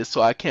that is,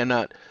 so I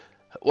cannot.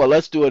 Well,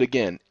 let's do it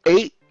again.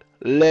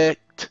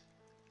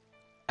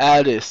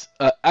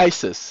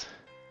 Atelectasis.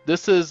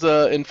 This is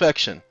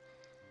infection.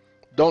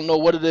 Don't know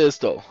what it is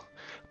though.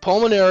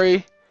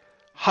 Pulmonary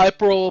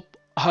hypoxia,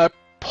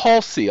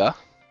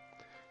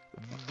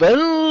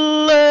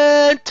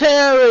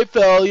 ventilatory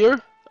failure.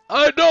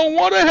 I don't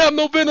want to have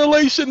no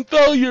ventilation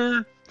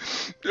failure.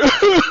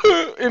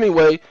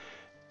 Anyway,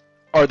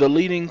 are the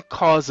leading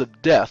cause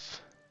of death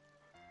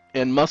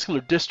in muscular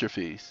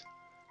dystrophies.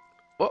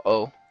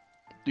 Uh-oh.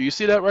 Do you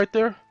see that right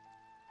there?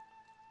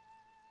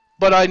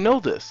 But I know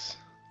this.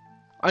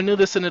 I knew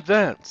this in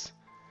advance.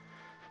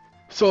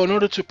 So in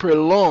order to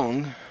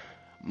prolong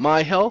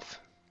my health,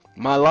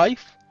 my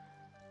life,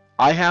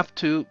 I have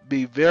to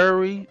be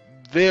very,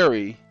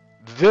 very,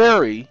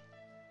 very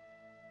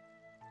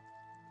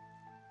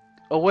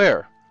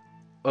aware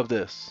of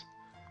this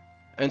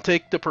and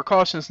take the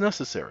precautions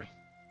necessary.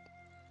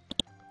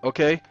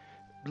 Okay?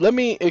 Let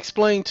me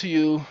explain to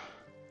you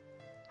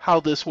how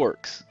this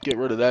works. Get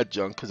rid of that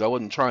junk because I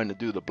wasn't trying to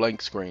do the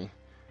blank screen.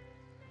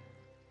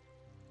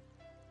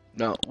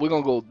 Now, we're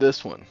going to go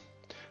this one.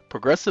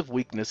 Progressive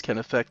weakness can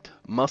affect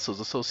muscles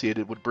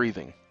associated with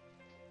breathing.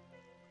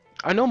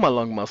 I know my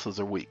lung muscles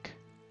are weak.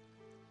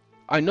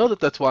 I know that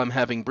that's why I'm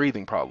having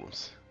breathing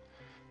problems.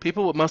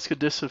 People with muscular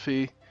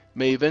dystrophy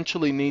may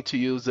eventually need to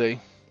use a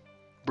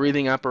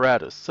breathing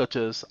apparatus, such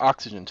as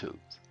oxygen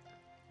tubes.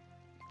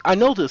 I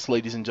know this,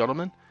 ladies and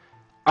gentlemen.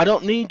 I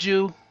don't need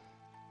you.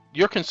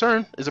 Your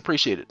concern is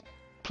appreciated.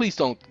 Please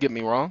don't get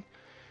me wrong.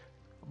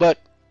 But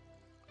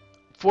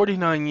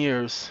 49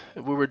 years,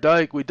 we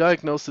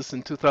diagnosed this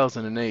in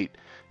 2008,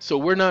 so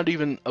we're not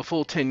even a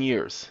full 10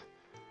 years.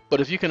 But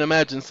if you can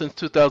imagine, since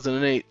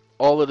 2008,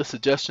 all of the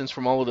suggestions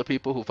from all of the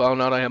people who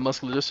found out I have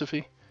muscular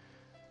dystrophy,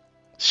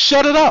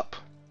 shut it up,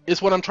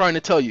 is what I'm trying to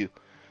tell you.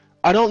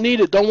 I don't need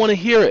it, don't want to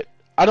hear it.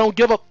 I don't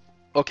give up,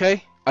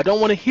 okay? I don't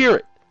want to hear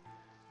it.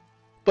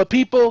 But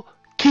people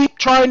keep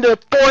trying to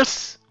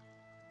force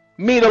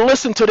me to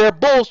listen to their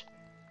bullshit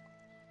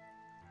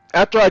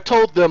after I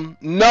told them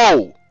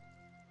no.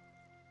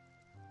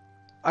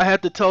 I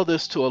had to tell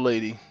this to a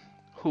lady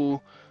who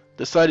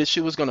decided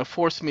she was going to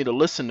force me to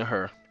listen to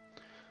her.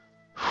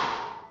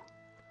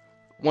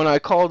 When I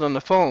called on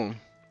the phone,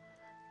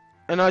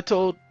 and I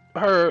told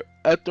her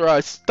after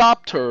I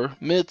stopped her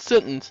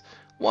mid-sentence,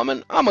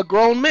 woman, I'm a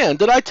grown man.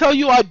 Did I tell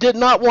you I did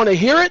not want to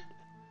hear it?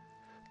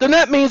 Then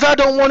that means I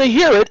don't want to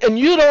hear it, and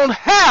you don't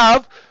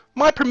have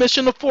my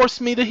permission to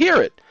force me to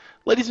hear it.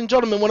 Ladies and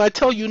gentlemen, when I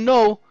tell you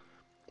no,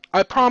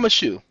 I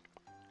promise you,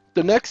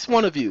 the next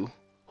one of you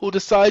who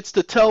decides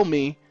to tell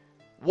me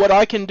what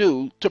I can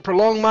do to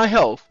prolong my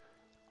health,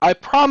 I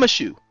promise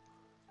you,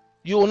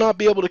 you will not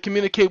be able to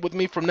communicate with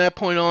me from that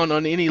point on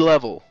any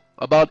level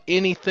about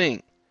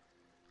anything.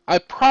 I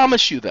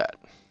promise you that.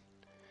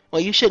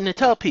 Well, you shouldn't have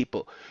told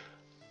people.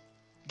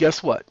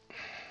 Guess what?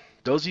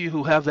 Those of you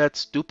who have that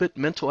stupid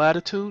mental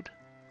attitude,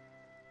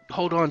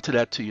 hold on to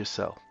that to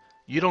yourself.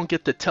 You don't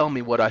get to tell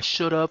me what I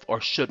should have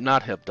or should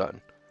not have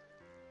done.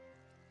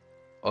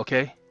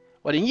 Okay?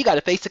 Well, then you got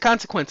to face the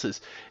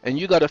consequences. And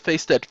you got to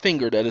face that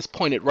finger that is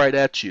pointed right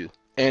at you.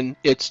 And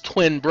its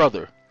twin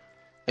brother.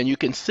 And you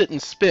can sit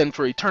and spin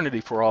for eternity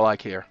for all I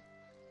care.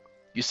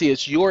 You see,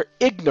 it's your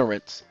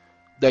ignorance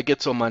that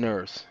gets on my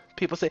nerves.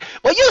 People say,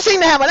 well, you seem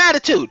to have an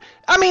attitude.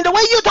 I mean, the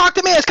way you talk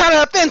to me is kind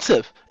of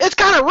offensive. It's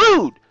kind of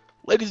rude.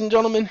 Ladies and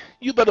gentlemen,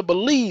 you better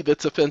believe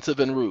it's offensive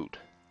and rude.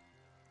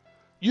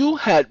 You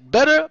had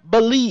better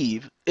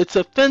believe it's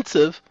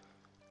offensive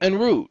and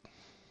rude.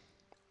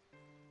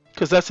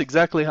 Because that's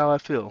exactly how I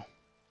feel.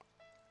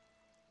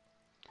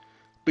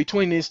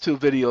 Between these two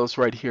videos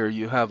right here,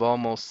 you have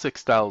almost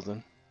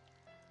 6,000.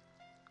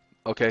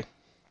 Okay?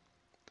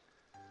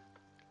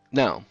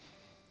 Now,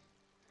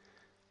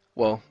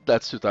 well,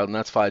 that's 2,000,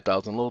 that's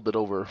 5,000, a little bit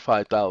over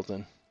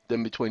 5,000.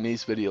 Then between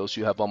these videos,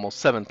 you have almost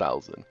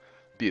 7,000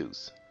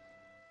 views.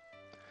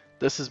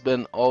 This has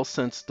been all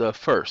since the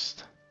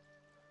 1st.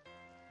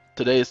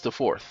 Today is the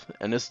 4th,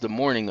 and this is the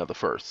morning of the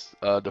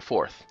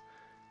 4th.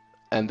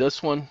 And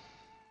this one,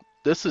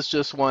 this is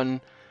just one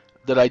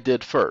that I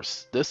did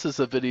first. This is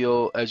a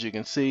video, as you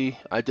can see,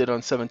 I did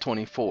on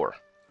 7/24.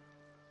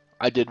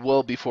 I did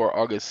well before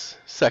August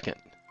 2nd.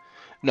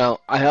 Now,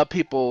 I have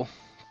people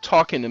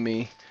talking to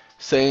me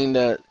saying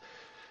that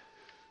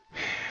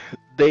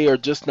they are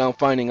just now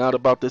finding out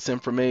about this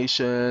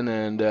information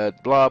and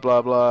that blah,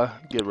 blah, blah.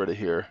 Get rid of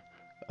here.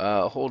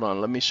 Hold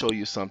on, let me show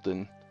you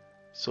something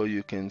so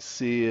you can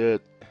see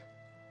it.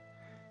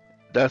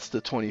 That's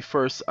the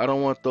 21st. I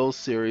don't want those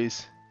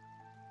series.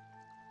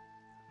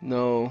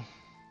 No.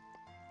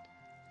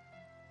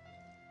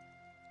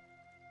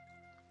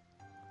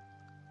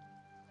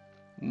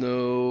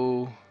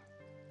 No.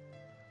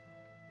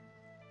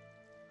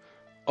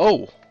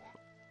 Oh,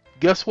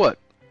 guess what?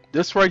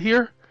 This right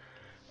here,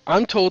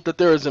 I'm told that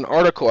there is an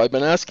article. I've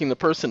been asking the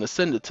person to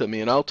send it to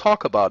me, and I'll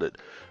talk about it,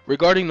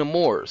 regarding the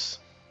Moors.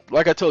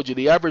 Like I told you,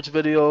 the average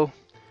video,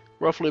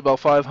 roughly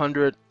about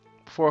 500,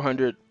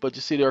 400, but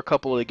you see there are a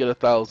couple that get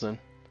 1,000.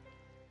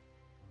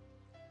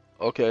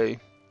 Okay.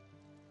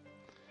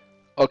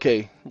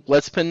 Okay,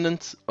 less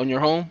pendants on your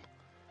home.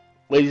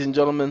 Ladies and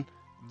gentlemen,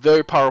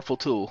 very powerful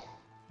tool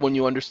when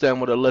you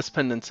understand what a less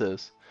pendants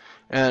is.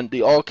 And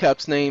the all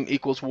caps name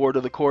equals ward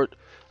of the court.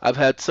 I've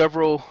had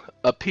several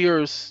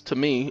appears to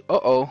me.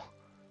 Uh-oh,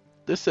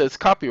 this says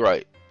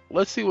copyright.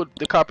 Let's see what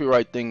the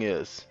copyright thing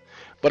is.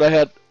 But I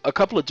had a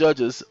couple of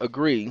judges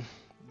agree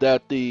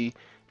that the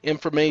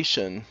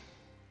information,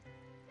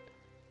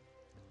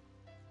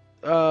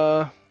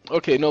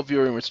 okay, no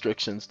viewing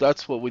restrictions.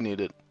 That's what we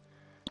needed.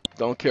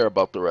 Don't care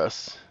about the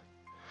rest.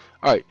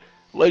 Alright,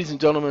 ladies and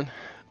gentlemen,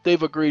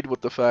 they've agreed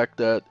with the fact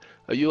that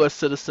a U.S.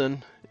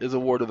 citizen is a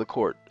ward of the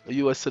court. A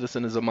U.S.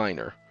 citizen is a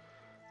minor.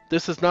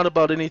 This is not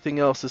about anything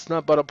else. It's not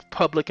about a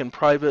public and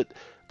private.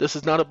 This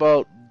is not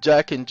about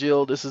Jack and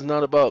Jill. This is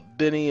not about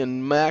Benny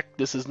and Mac.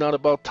 This is not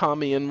about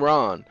Tommy and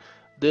Ron.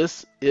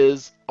 This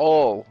is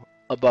all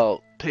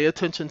about, pay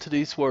attention to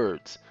these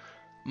words,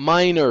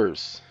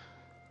 minors.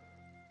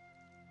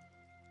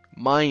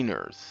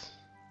 Minors.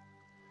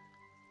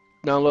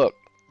 Now look,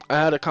 I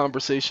had a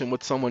conversation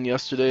with someone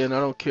yesterday, and I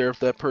don't care if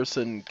that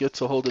person gets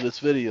a hold of this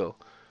video,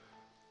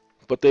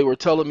 but they were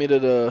telling me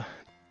that a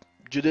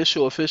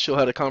judicial official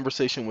had a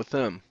conversation with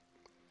them,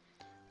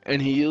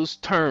 and he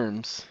used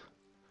terms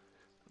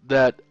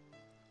that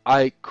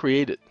I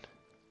created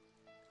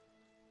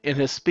in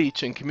his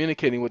speech and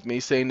communicating with me,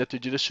 saying that the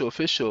judicial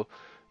official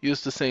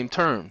used the same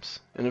terms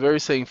in the very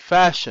same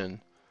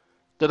fashion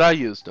that I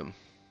used them.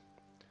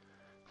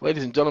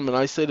 Ladies and gentlemen,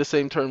 I say the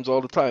same terms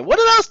all the time. What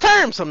are those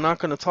terms? I'm not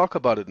going to talk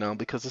about it now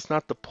because it's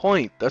not the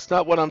point. That's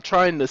not what I'm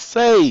trying to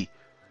say.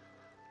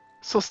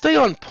 So stay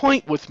on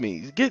point with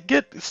me.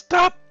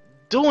 Stop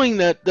doing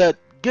that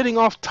getting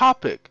off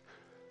topic.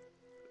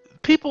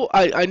 People,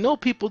 I know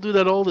people do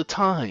that all the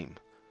time.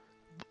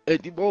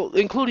 Well,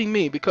 including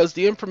me, because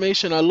the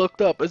information I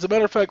looked up. As a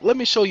matter of fact, let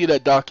me show you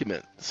that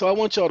document. So I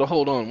want y'all to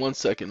hold on 1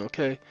 second,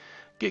 okay?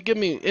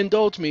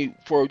 Indulge me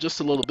for just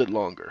a little bit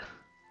longer.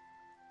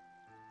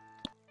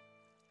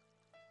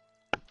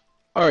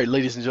 All right,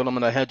 ladies and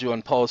gentlemen, I had you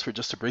on pause for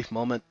just a brief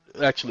moment.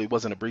 Actually, it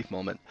wasn't a brief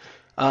moment.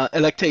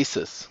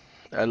 Electasis.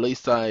 At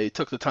least I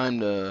took the time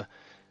to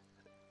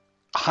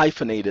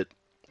hyphenate it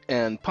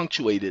and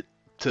punctuate it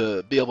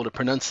to be able to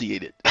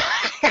pronunciate it.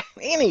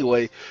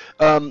 Anyway,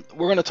 we're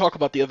going to talk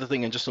about the other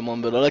thing in just a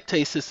moment, but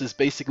electasis is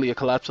basically a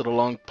collapse of the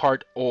lung,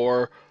 part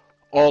or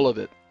all of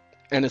it.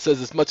 And it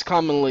says it's less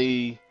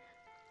commonly,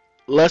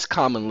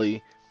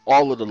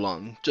 all of the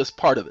lung, just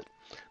part of it.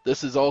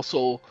 This is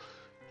also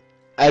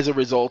as a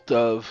result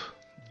of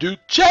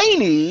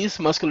Duchenne's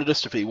muscular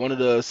dystrophy, one of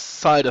the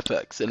side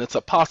effects, and it's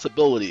a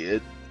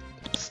possibility.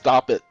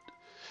 Stop it.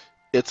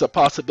 It's a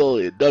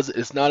possibility.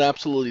 It's not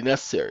absolutely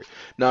necessary.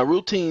 Now,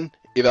 routine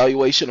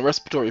evaluation of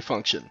respiratory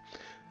function.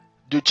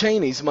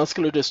 Duchenne's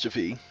muscular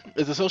dystrophy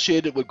is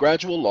associated with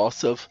gradual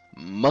loss of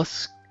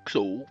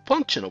muscle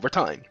function over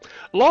time,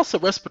 loss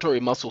of respiratory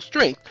muscle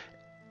strength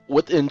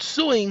with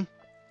ensuing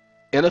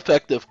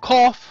ineffective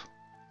cough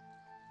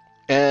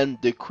and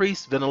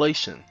decreased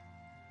ventilation.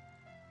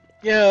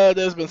 Yeah,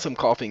 there's been some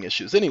coughing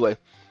issues. Anyway,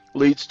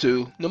 leads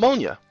to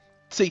pneumonia.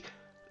 See,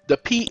 the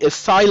P is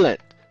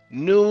silent.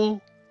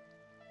 Pneumonia.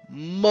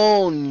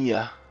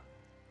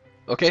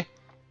 Okay?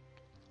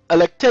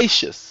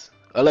 Electasis,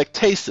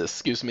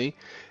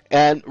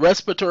 and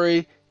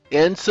respiratory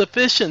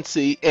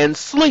insufficiency and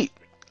sleep.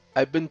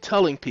 I've been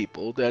telling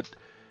people that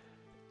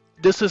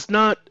this is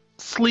not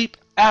sleep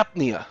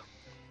apnea,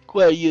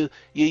 where you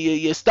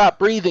stop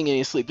breathing in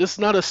your sleep. This is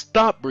not a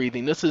stop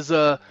breathing. This is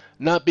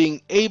not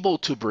being able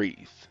to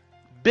breathe.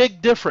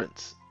 Big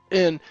difference.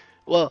 And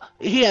well,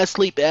 he has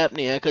sleep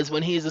apnea because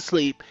when he's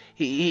asleep,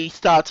 he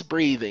starts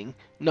breathing.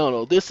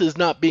 No, this is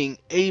not being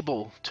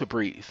able to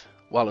breathe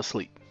while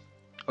asleep.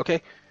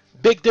 Okay?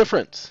 Big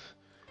difference.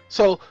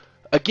 So,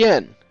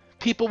 again,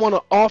 people want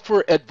to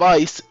offer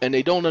advice and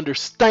they don't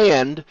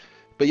understand,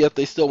 but yet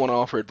they still want to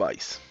offer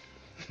advice.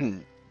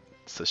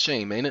 It's a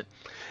shame, ain't it?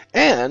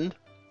 And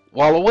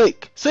while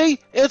awake. See?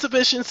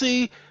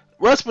 Insufficiency,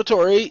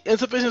 respiratory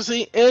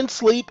insufficiency in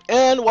sleep,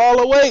 and while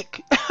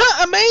awake.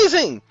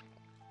 Amazing!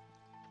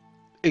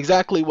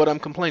 Exactly what I'm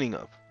complaining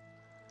of.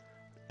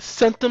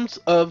 Symptoms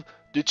of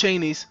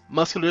Duchenne's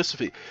muscular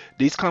dystrophy.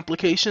 These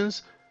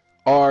complications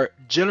are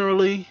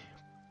generally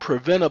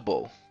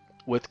preventable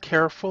with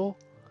careful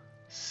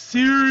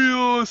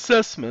serial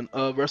assessment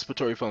of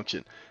respiratory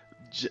function.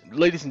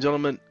 Ladies and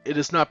gentlemen, it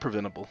is not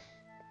preventable.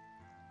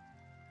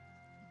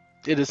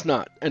 It is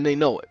not, and they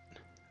know it.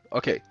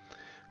 Okay,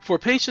 for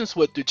patients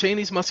with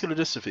Duchenne's muscular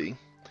dystrophy,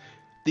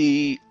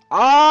 the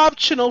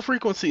optional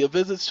frequency of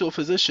visits to a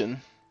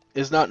physician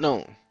is not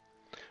known.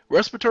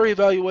 Respiratory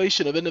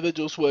evaluation of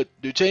individuals with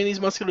Duchenne's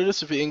muscular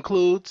dystrophy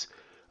includes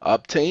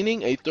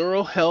obtaining a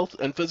thorough health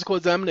and physical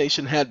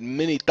examination, had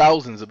many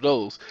thousands of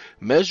those.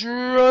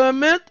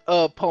 Measurement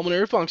of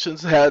pulmonary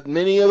functions, had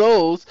many of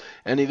those.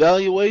 And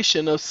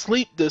evaluation of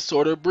sleep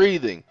disorder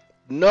breathing.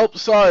 Nope,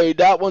 sorry,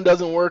 that one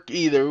doesn't work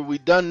either.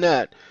 We've done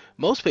that.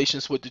 Most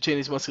patients with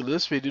Duchenne's muscular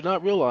dystrophy do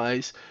not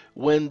realize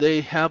when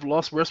they have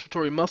lost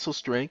respiratory muscle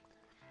strength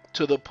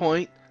to the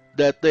point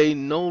that they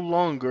no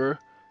longer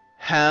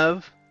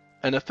have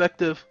an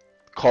effective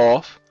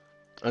cough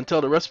until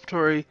the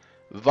respiratory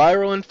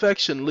viral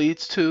infection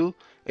leads to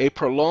a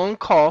prolonged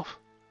cough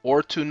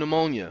or to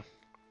pneumonia.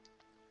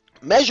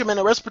 Measurement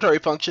of respiratory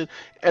function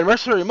and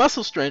respiratory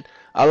muscle strength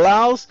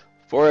allows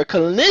for a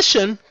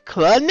clinician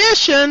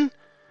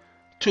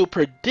to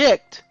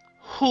predict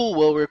who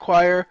will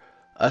require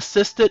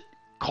assisted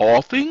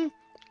coughing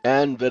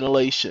and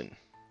ventilation.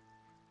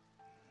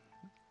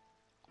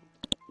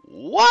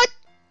 What?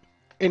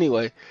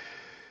 Anyway,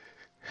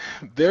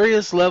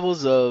 various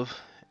levels of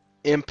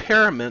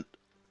impairment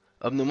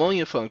of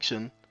pneumonia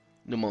function,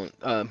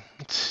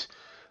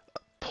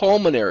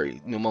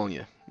 pulmonary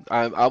pneumonia.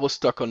 I was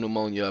stuck on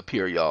pneumonia up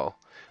here, y'all.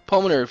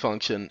 Pulmonary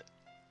function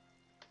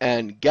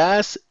and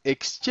gas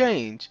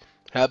exchange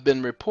have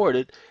been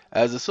reported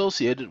as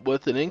associated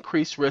with an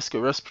increased risk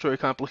of respiratory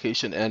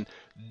complication and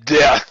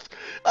death.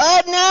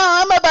 Oh no,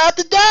 I'm about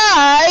to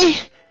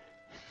die!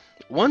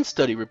 One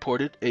study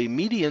reported a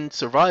median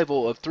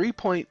survival of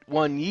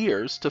 3.1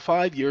 years to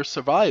 5 years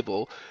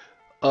survival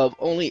of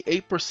only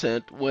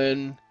 8%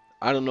 when,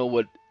 I don't know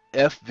what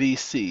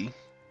FVC,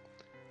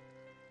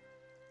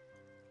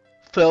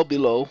 fell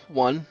below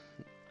 1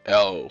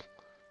 L.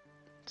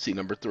 See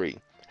number 3.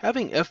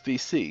 Having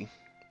FVC.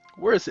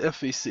 Where is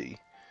FVC?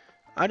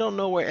 I don't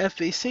know where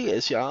FVC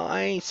is, y'all.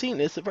 I ain't seen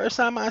this. The first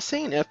time I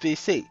seen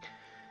FVC.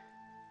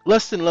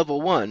 Less than level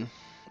 1.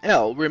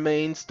 L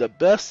remains the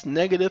best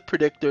negative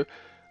predictor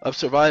of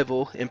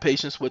survival in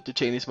patients with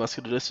Duchenne's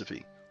muscular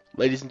dystrophy.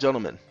 Ladies and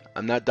gentlemen,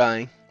 I'm not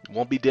dying. I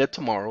won't be dead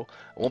tomorrow.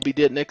 I won't be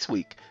dead next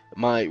week.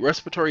 My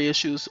respiratory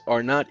issues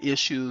are not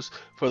issues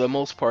for the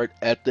most part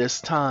at this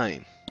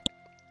time.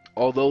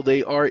 Although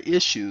they are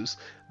issues,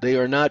 they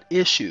are not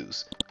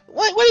issues.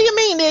 What do you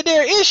mean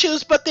they're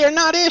issues, but they're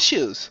not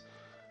issues?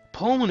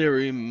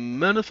 Pulmonary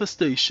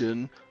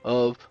manifestation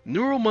of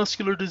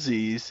neuromuscular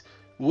disease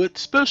with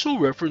special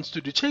reference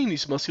to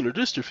Duchenne's muscular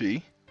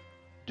dystrophy,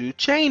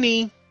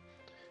 Duchenne,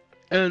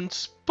 and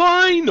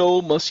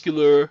spinal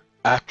muscular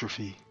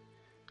atrophy.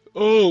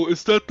 Oh,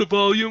 is that the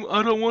volume?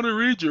 I don't want to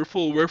read your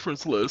full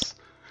reference list.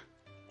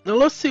 Now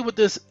let's see what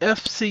this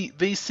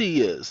FCVC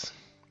is.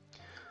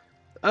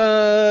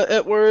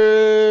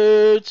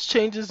 Edwards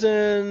changes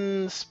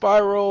in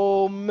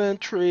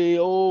spirometry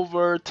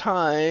over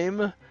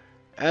time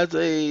as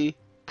a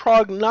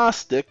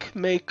prognostic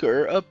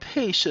maker of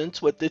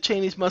patients with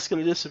Duchenne's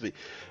muscular dystrophy.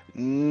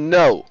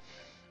 No.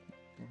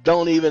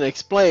 Don't even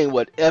explain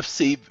what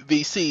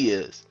FCVC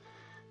is.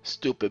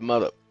 Stupid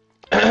mother.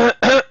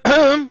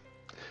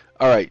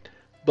 Alright,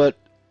 but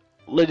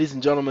ladies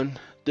and gentlemen,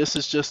 this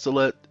is just to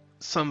let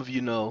some of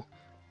you know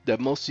that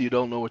most of you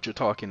don't know what you're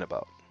talking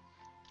about.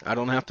 I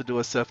don't have to do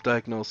a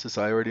self-diagnosis.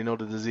 I already know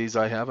the disease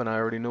I have, and I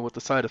already know what the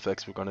side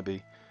effects were going to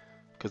be,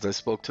 because I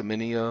spoke to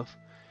many of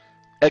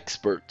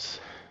experts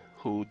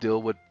who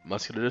deal with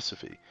muscular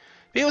dystrophy.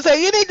 People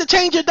say, you need to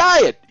change your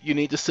diet. You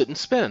need to sit and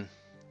spin.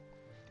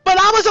 But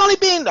I was only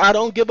being, I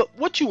don't give up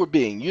what you were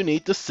being. You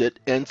need to sit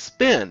and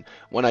spin.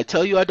 When I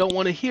tell you I don't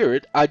want to hear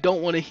it, I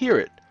don't want to hear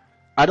it.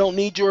 I don't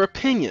need your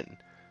opinion.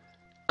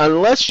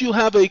 Unless you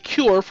have a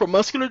cure for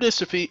muscular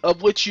dystrophy,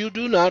 of which you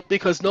do not,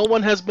 because no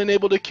one has been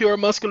able to cure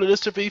muscular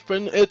dystrophy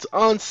from its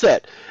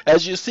onset.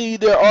 As you see,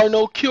 there are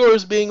no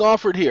cures being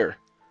offered here.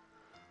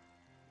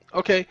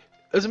 Okay,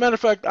 as a matter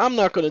of fact, I'm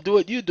not going to do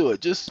it. You do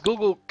it. Just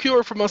Google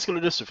cure for muscular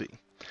dystrophy.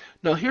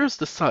 Now, here's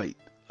the site.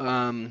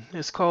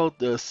 It's called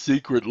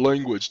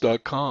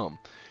secretlanguage.com.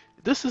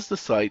 This is the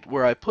site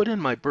where I put in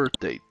my birth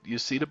date. You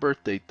see the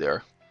birth date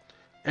there.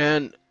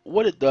 And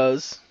what it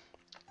does,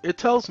 it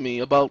tells me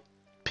about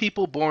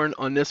people born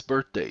on this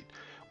birth date.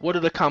 What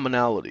are the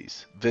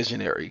commonalities?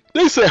 Visionary.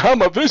 They say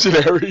I'm a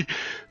visionary.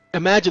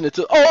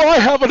 Imaginative. Oh, I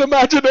have an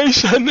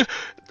imagination.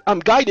 I'm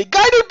guided.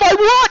 Guided by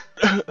what?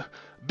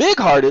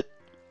 Big-hearted.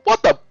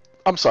 What the?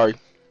 I'm sorry.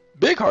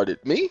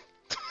 Big-hearted. Me?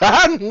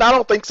 I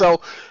don't think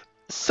so.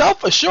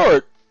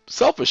 Self-assured.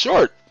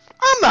 Self-assured.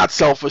 I'm not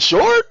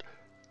self-assured.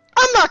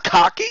 I'm not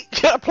cocky.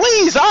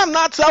 Please, I'm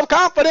not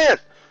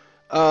self-confident.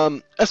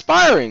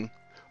 Aspiring.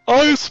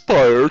 I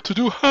aspire to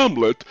do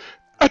Hamlet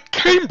at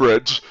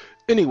Cambridge.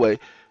 Anyway,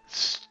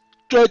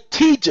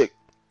 strategic.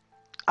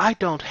 I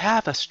don't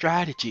have a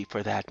strategy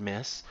for that,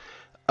 miss.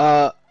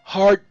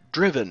 Hard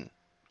driven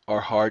or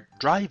hard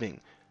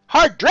driving.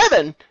 Hard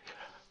driven?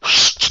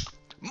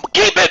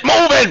 Keep it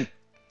moving!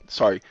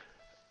 Sorry.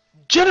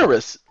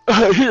 Generous.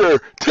 Here,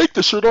 take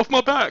the shirt off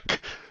my back.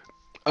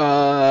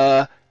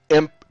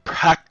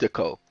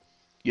 Impractical.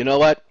 You know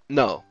what?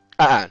 No.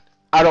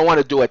 I don't want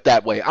to do it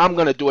that way. I'm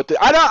going to do it.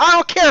 I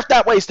don't care if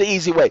that way is the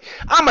easy way.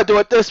 I'm going to do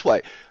it this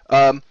way.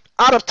 Out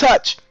of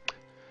touch.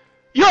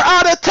 You're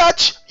out of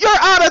touch. You're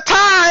out of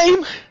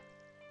time.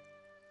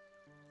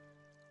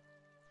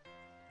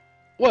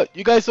 What?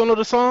 You guys don't know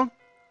the song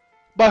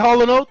by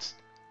Hall & Oates?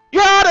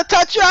 You're out of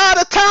touch. You're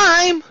out of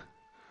time.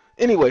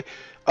 Anyway,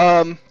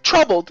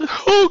 troubled.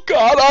 Oh,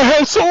 God, I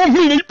have so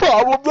many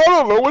problems. I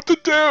don't know what to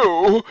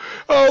do.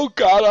 Oh,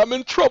 God, I'm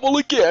in trouble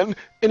again.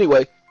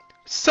 Anyway,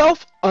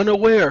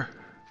 self-unaware.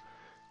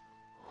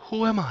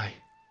 Who am I?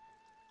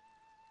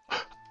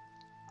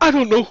 I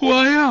don't know who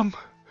I am.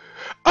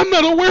 I'm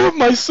not aware of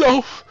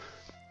myself.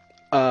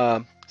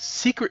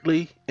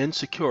 Secretly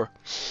insecure.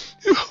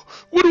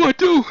 What do I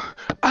do?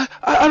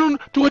 I don't.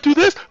 Do I do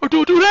this or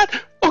do I do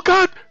that? Oh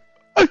God!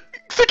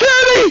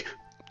 Security.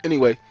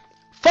 Anyway,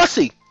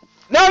 fussy.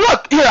 Now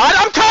look here.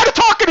 I'm tired of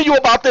talking to you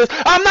about this.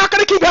 I'm not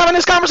gonna keep having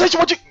this conversation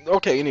with you.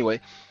 Okay.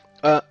 Anyway,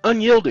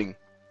 unyielding.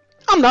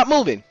 I'm not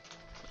moving.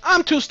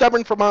 I'm too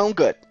stubborn for my own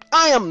good.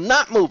 I am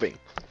not moving.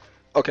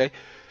 Okay.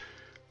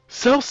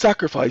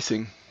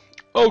 Self-sacrificing.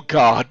 Oh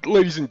God,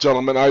 ladies and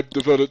gentlemen, I've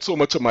devoted so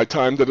much of my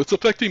time that it's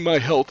affecting my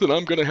health and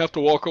I'm going to have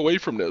to walk away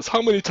from this.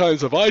 How many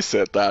times have I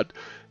said that?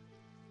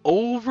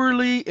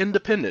 Overly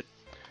independent.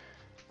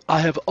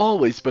 I have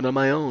always been on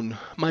my own.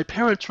 My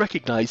parents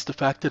recognized the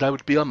fact that I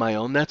would be on my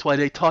own. That's why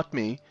they taught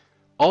me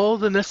all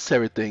the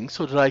necessary things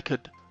so that I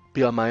could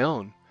be on my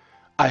own.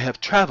 I have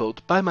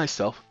traveled by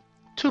myself,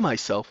 to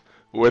myself,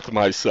 with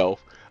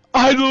myself.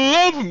 I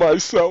love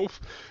myself.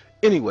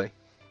 Anyway.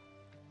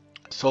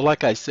 So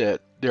like I said,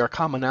 there are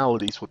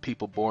commonalities with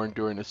people born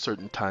during a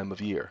certain time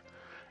of year.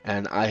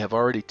 And I have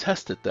already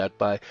tested that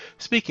by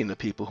speaking to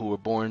people who were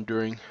born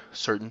during a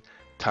certain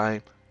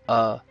time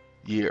of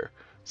year.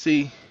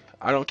 See,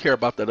 I don't care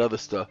about that other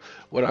stuff.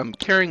 What I'm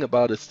caring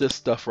about is this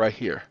stuff right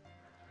here.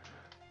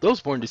 Those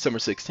born December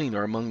 16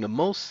 are among the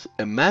most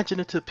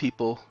imaginative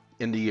people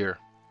in the year.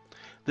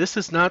 This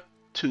is not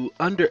to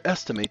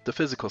underestimate the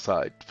physical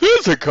side.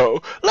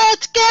 Physical?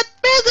 Let's get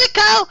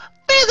physical!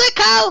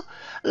 Physical!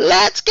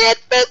 Let's get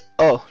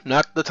Oh,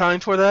 not the time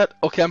for that?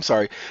 Okay, I'm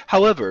sorry.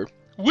 However,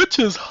 which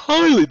is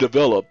highly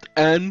developed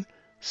and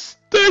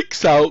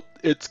stakes out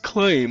its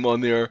claim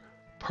on their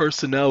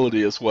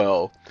personality as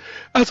well.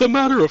 As a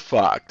matter of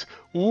fact,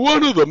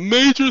 one of the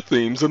major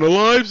themes in the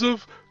lives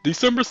of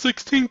December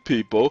 16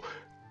 people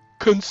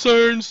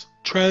concerns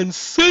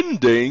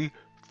transcending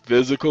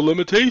physical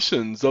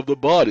limitations of the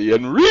body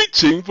and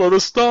reaching for the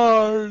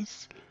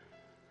stars.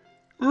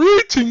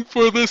 Reaching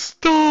for the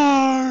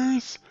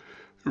stars.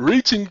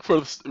 Reaching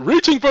for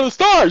the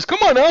stars. Come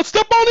on now,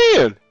 step on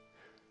in.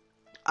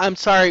 I'm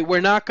sorry,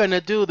 we're not going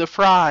to do the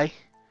fry.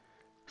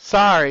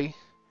 Sorry.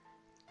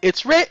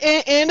 It's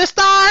written in the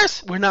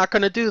stars. We're not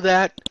going to do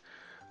that.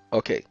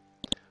 Okay.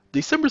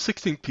 December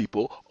 16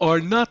 people are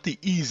not the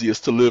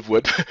easiest to live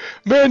with.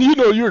 Man, you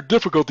know you're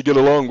difficult to get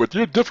along with.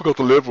 You're difficult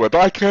to live with.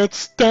 I can't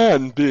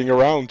stand being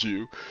around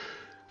you.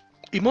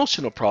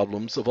 Emotional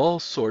problems of all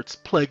sorts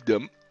plague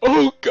them.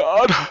 Oh,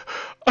 God.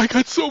 I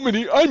got so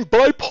many. I'm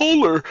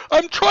bipolar.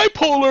 I'm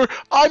tripolar.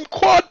 I'm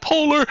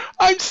quadpolar.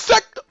 I'm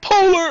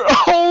sectpolar.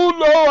 Oh,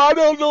 no. I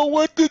don't know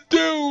what to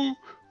do.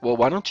 Well,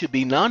 why don't you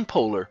be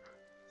nonpolar?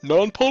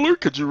 Nonpolar?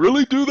 Could you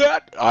really do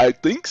that? I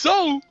think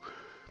so.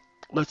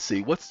 Let's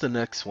see. What's the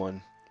next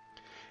one?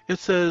 It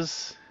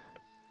says,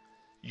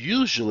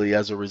 usually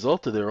as a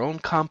result of their own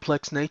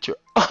complex nature.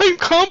 I'm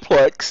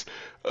complex?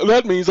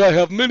 That means I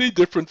have many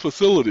different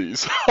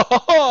facilities.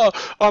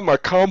 I'm a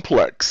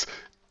complex.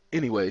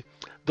 Anyway,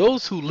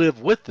 those who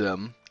live with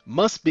them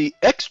must be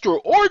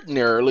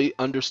extraordinarily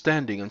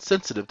understanding and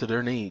sensitive to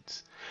their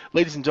needs.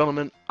 Ladies and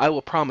gentlemen, I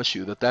will promise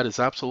you that that is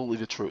absolutely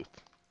the truth.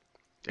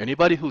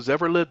 Anybody who's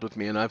ever lived with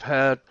me, and I've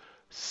had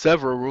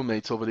several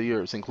roommates over the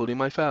years, including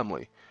my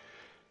family,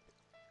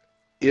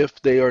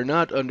 if they are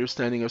not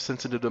understanding or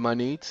sensitive to my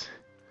needs,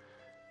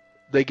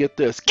 they get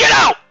this. Get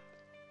out!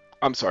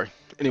 I'm sorry.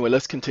 Anyway,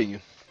 let's continue.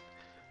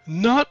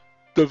 Not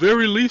the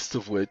very least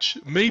of which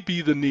may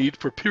be the need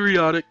for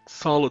periodic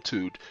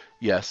solitude.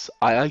 Yes,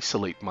 I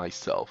isolate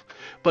myself.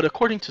 But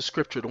according to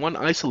Scripture, the one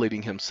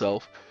isolating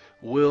himself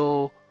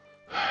will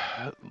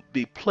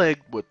be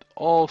plagued with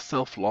all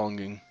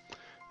self-longing.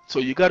 So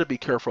you got to be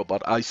careful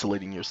about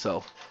isolating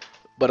yourself.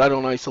 But I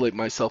don't isolate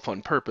myself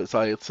on purpose.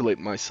 I isolate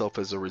myself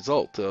as a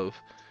result of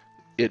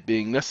it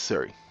being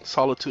necessary.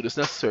 Solitude is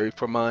necessary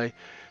for my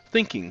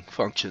thinking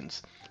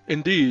functions.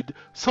 Indeed,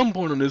 some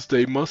born on this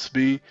day must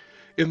be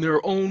in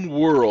their own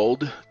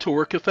world to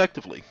work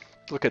effectively.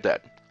 Look at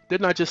that.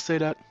 Didn't I just say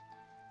that?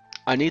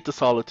 I need the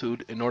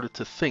solitude in order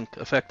to think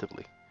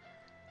effectively.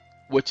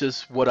 Which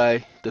is what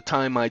the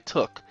time I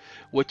took.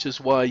 Which is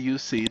why you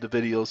see the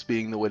videos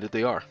being the way that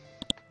they are.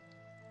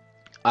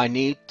 I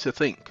need to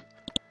think.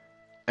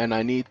 And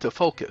I need to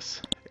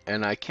focus.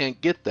 And I can't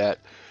get that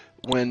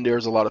when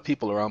there's a lot of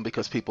people around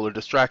because people are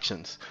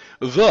distractions.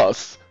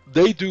 Thus,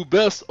 they do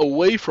best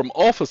away from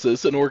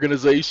offices and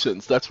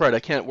organizations. That's right, I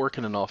can't work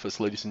in an office,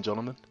 ladies and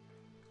gentlemen.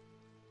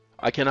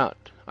 I cannot.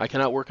 I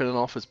cannot work in an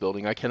office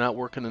building. I cannot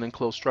work in an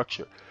enclosed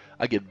structure.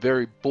 I get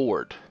very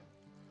bored.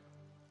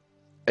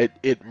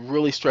 It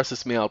really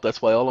stresses me out.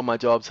 That's why all of my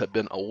jobs have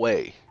been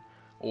away.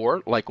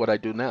 Or, like what I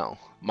do now,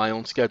 my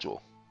own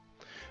schedule.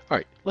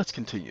 Alright, let's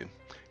continue.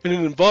 In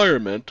an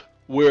environment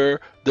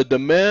where the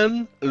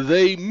demand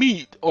they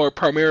meet are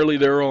primarily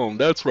their own.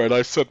 That's right,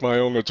 I set my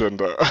own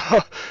agenda.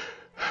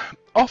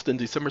 Often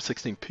December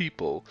 16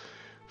 people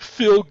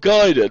feel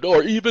guided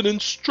or even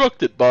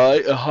instructed by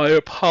a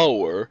higher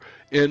power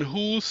in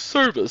whose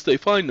service they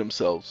find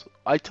themselves.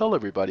 I tell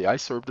everybody I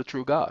serve the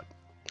true God.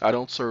 I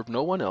don't serve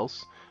no one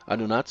else. I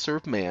do not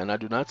serve man. I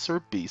do not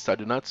serve beast. I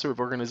do not serve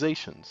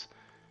organizations.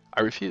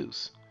 I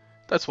refuse.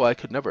 That's why I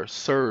could never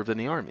serve in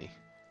the army.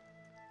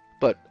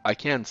 But I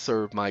can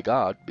serve my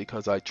God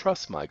because I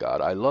trust my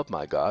God. I love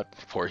my God,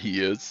 for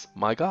he is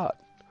my God.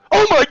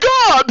 Oh my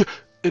God!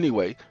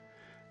 Anyway,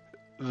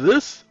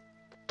 this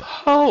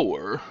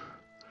power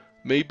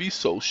may be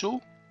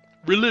social,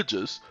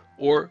 religious,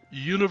 or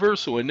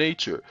universal in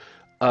nature.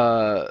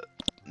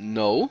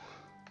 No.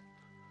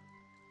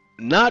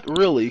 Not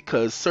really,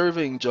 because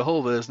serving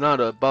Jehovah is not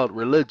about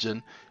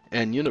religion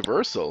and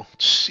universal.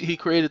 He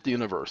created the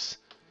universe.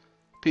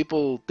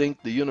 People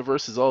think the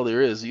universe is all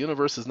there is. The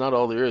universe is not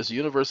all there is. The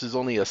universe is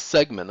only a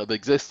segment of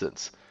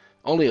existence.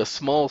 Only a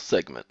small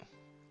segment.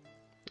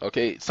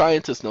 Okay,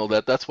 scientists know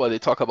that. That's why they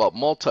talk about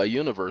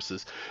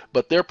multi-universes.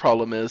 But their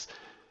problem is,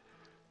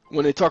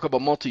 when they talk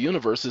about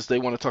multi-universes, they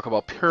want to talk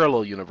about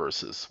parallel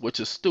universes, which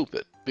is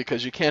stupid.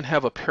 Because you can't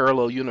have a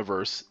parallel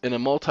universe in a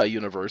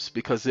multi-universe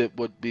because it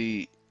would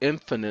be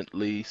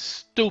infinitely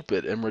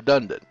stupid and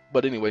redundant.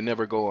 But anyway,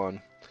 never go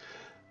on.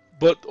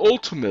 But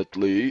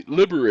ultimately,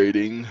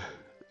 liberating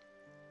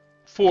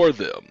for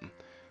them.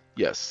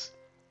 Yes,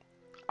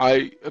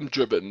 I am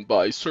driven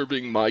by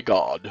serving my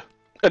God.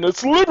 And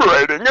it's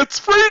liberating, it's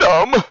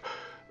freedom!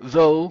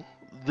 Though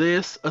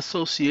this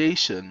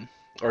association,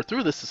 or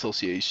through this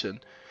association,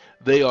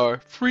 they are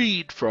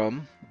freed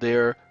from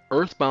their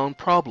earthbound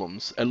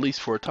problems, at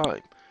least for a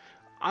time.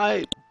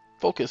 I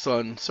focus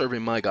on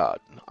serving my God.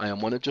 I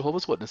am one of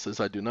Jehovah's Witnesses.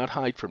 I do not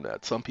hide from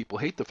that. Some people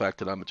hate the fact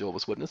that I'm a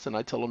Jehovah's Witness, and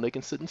I tell them they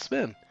can sit and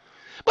spin.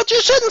 But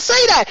you shouldn't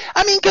say that.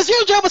 I mean, because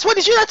you're a Jehovah's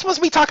Witness, you're not supposed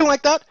to be talking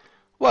like that.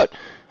 What?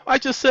 I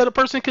just said a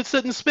person could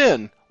sit and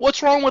spin.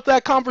 What's wrong with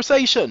that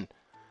conversation?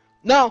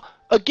 Now,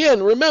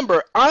 again,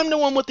 remember, I'm the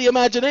one with the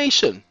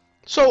imagination.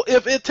 So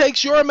if it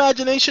takes your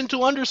imagination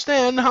to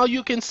understand how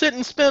you can sit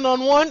and spin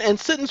on one and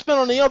sit and spin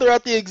on the other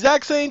at the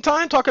exact same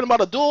time, talking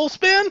about a dual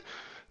spin,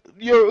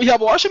 we have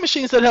washing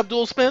machines that have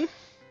dual spin.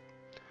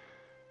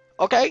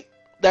 Okay,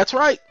 that's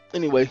right.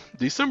 Anyway,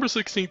 December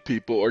 16th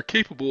people are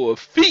capable of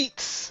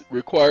feats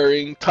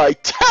requiring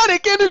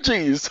titanic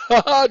energies.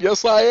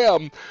 Yes, I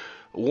am.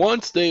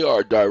 Once they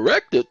are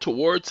directed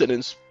towards an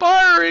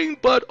inspiring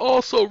but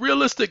also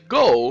realistic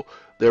goal,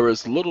 there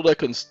is little that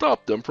can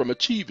stop them from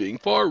achieving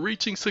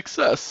far-reaching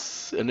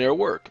success in their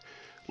work.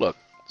 Look,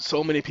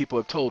 so many people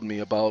have told me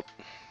about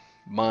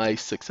my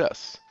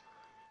success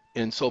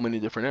in so many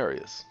different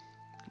areas.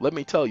 Let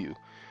me tell you,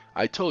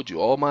 I told you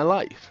all my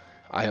life,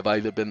 I have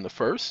either been the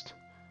first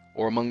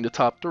or among the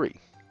top 3.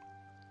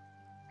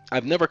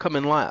 I've never come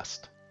in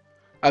last.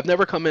 I've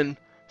never come in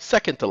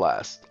second to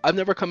last. I've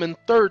never come in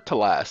third to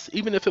last,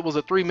 even if it was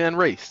a 3-man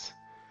race.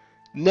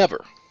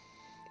 Never.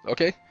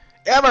 Okay?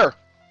 Ever.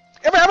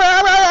 Ever, ever,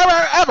 ever,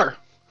 ever, ever.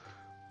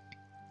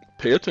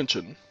 Pay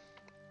attention.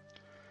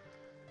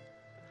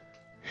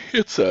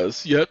 It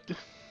says, yet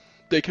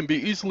they can be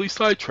easily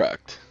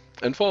sidetracked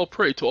and fall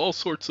prey to all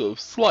sorts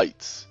of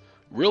slights,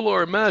 real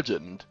or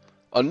imagined,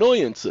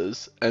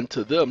 annoyances, and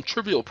to them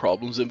trivial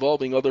problems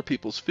involving other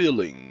people's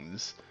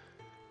feelings.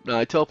 Now,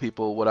 I tell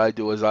people what I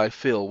do is I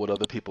feel what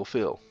other people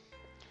feel.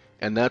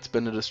 And that's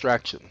been a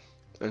distraction.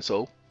 And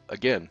so,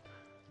 again,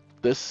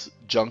 this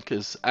junk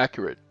is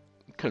accurate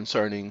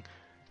concerning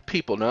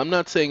people. Now, I'm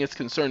not saying it's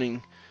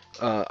concerning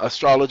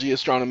astrology,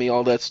 astronomy,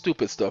 all that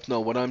stupid stuff. No,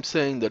 what I'm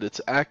saying that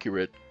it's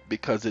accurate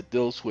because it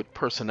deals with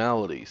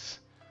personalities.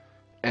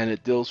 And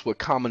it deals with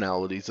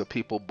commonalities of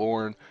people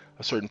born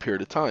a certain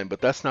period of time.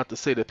 But that's not to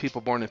say that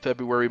people born in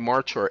February,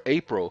 March, or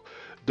April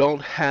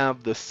don't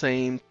have the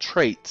same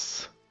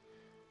traits.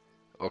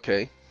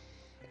 Okay?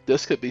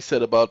 This could be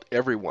said about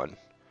everyone.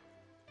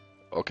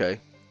 Okay?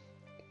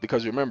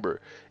 Because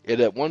remember, it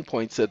at one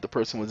point said the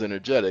person was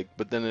energetic,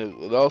 but then it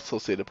would also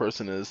say the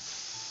person is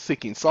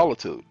seeking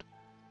solitude.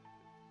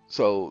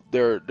 So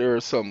there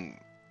are some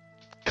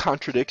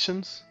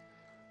contradictions,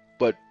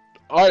 but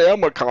I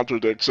am a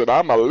contradiction.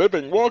 I'm a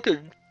living,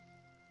 walking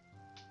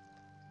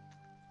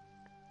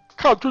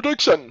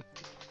contradiction.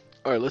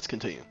 All right, let's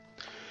continue.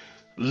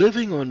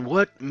 Living on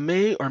what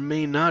may or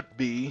may not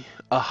be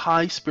a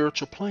high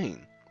spiritual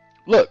plane.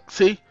 Look,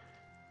 see,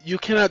 you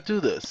cannot do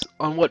this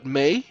on what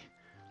may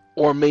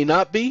or may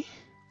not be.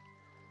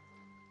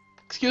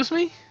 Excuse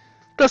me?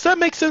 Does that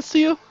make sense to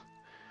you?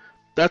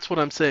 That's what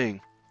I'm saying.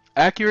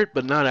 Accurate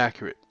but not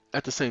accurate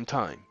at the same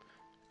time.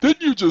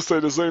 Didn't you just say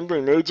the same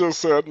thing? They just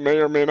said may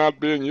or may not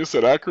be, and you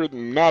said accurate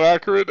and not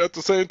accurate at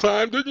the same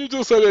time? Didn't you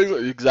just say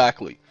that?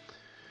 Exactly.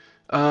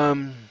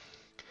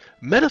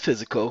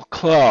 Metaphysical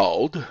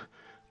cloud,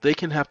 they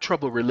can have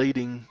trouble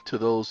relating to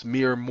those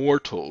mere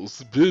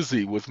mortals,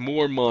 busy with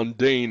more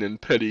mundane and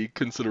petty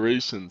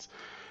considerations.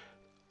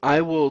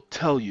 I will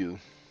tell you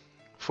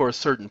for a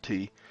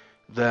certainty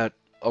that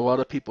a lot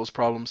of people's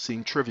problems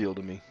seem trivial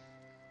to me.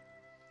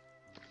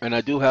 And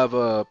I do have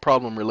a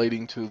problem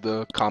relating to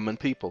the common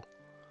people.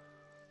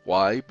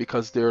 Why?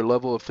 Because their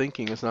level of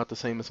thinking is not the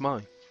same as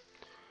mine.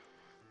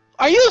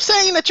 Are you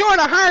saying that you're on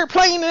a higher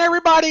plane than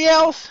everybody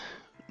else?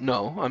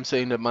 No, I'm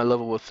saying that my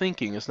level of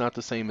thinking is not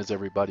the same as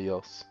everybody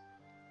else.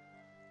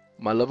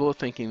 My level of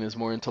thinking is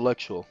more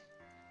intellectual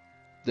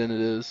than it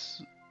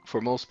is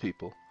for most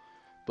people.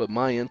 But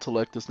my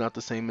intellect is not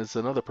the same as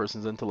another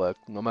person's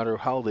intellect, no matter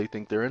how they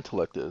think their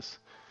intellect is.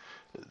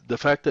 The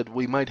fact that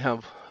we might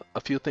have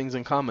a few things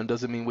in common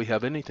doesn't mean we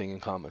have anything in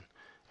common.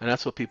 And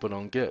that's what people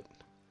don't get.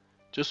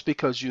 Just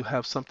because you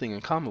have something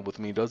in common with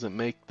me doesn't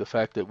make the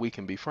fact that we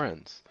can be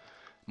friends.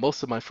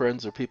 Most of my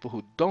friends are people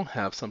who don't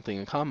have something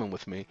in common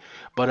with me.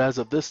 But as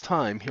of this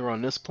time, here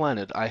on this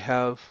planet, I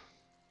have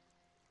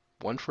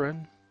one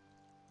friend.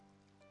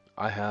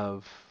 I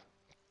have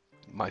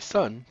my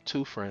son,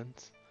 2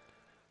 friends.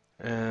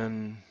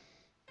 And,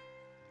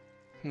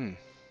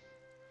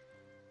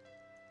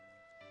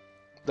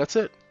 that's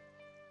it.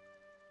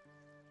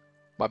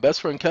 My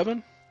best friend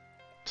Kevin,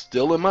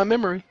 still in my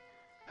memory,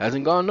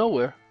 hasn't gone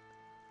nowhere.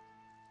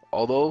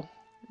 Although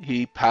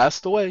he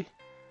passed away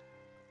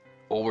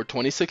over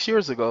 26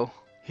 years ago,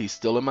 he's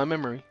still in my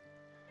memory.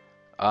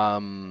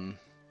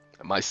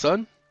 My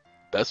son,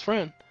 best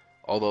friend,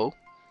 although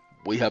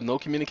we have no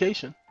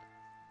communication,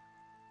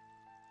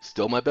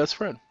 still my best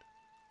friend.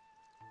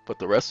 But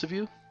the rest of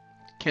you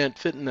can't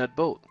fit in that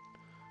boat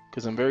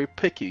because I'm very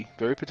picky,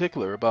 very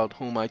particular about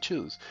whom I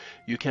choose.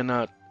 You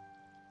cannot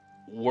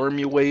worm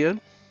your way in.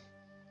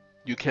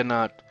 You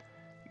cannot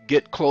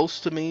get close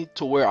to me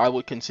to where I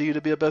would consider you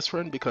to be a best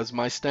friend because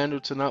my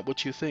standards are not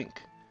what you think.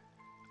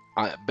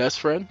 Best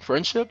friend,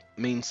 friendship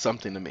means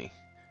something to me.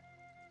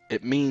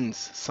 It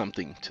means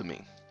something to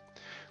me.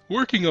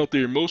 Working out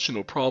their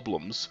emotional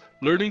problems,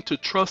 learning to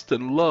trust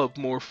and love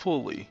more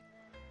fully.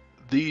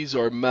 These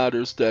are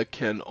matters that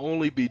can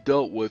only be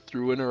dealt with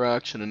through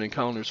interaction and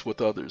encounters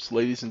with others.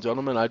 Ladies and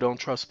gentlemen, I don't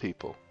trust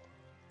people.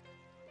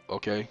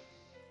 Okay?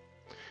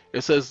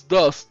 It says,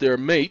 thus, their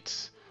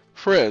mates,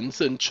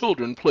 friends, and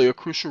children play a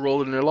crucial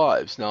role in their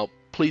lives. Now,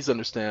 please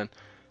understand,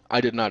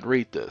 I did not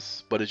read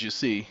this, but as you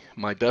see,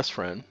 my best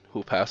friend,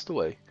 who passed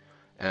away,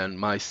 and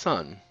my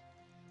son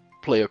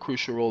play a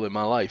crucial role in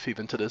my life,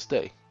 even to this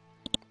day.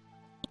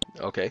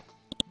 Okay?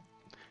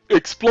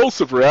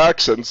 Explosive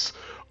reactions,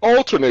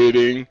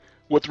 alternating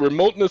with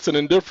remoteness and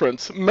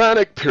indifference,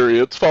 manic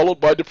periods followed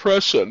by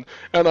depression,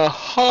 and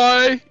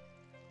highs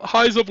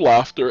of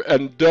laughter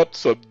and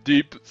depths of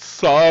deep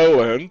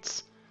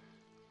silence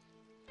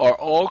are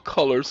all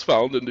colors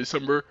found in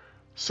December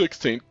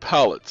 16th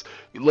palettes.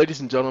 Ladies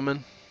and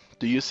gentlemen,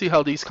 do you see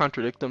how these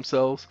contradict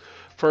themselves?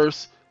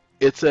 First,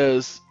 it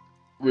says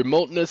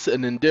remoteness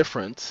and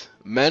indifference,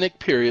 manic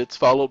periods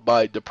followed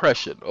by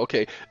depression.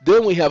 Okay,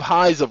 then we have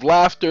highs of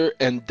laughter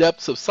and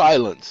depths of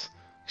silence.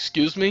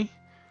 Excuse me?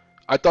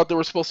 I thought they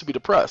were supposed to be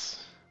depressed.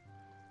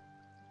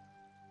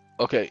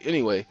 Okay,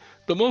 anyway,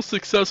 the most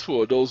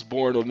successful of those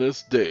born on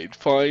this date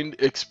find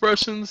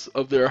expressions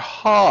of their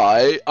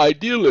high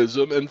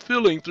idealism and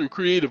feeling through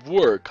creative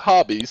work,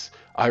 hobbies.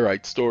 I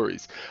write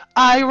stories.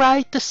 I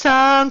write the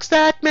songs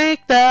that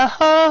make the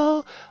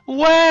whole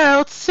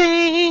world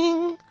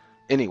sing.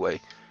 Anyway,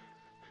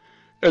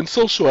 and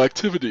social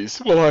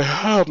activities. Well, I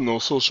have no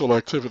social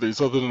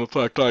activities other than the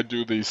fact I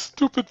do these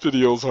stupid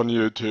videos on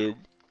YouTube.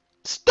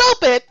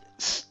 Stupid!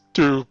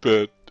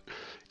 Stupid.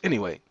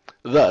 Anyway,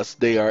 thus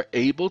they are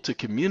able to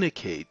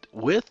communicate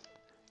with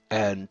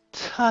and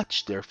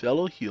touch their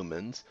fellow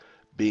humans,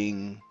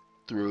 being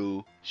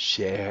through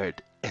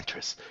shared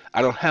interests.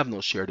 I don't have no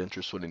shared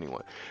interests with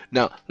anyone.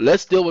 Now,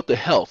 let's deal with the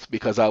health,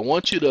 because I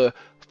want you to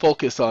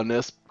focus on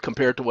this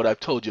compared to what I've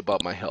told you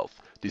about my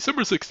health.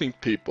 December 16th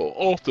people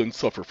often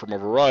suffer from a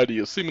variety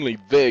of seemingly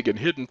vague and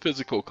hidden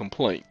physical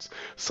complaints.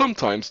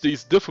 Sometimes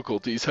these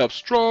difficulties have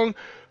strong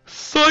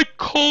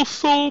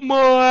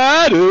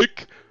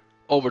psychosomatic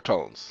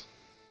overtones.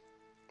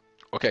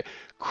 Okay,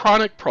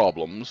 chronic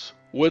problems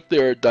with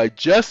their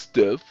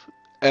digestive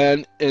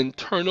and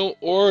internal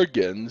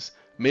organs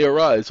may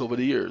arise over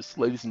the years.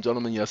 Ladies and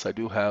gentlemen, yes, I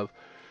do have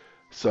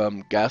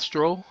some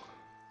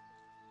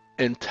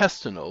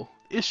gastrointestinal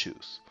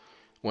issues.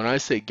 When I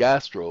say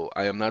gastro,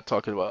 I am not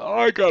talking about, oh,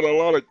 I got a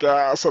lot of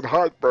gas and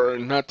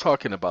heartburn. Not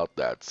talking about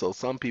that. So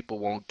some people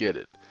won't get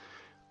it.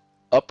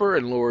 Upper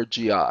and lower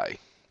GI.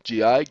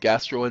 GI,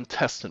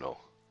 gastrointestinal.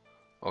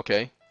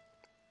 Okay?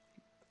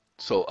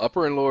 So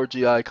upper and lower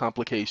GI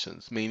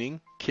complications,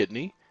 meaning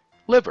kidney,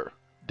 liver,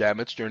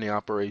 damage during the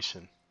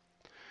operation.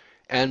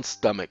 And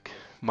stomach.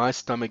 My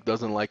stomach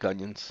doesn't like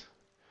onions.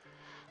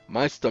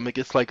 My stomach,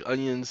 it's like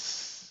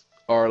onions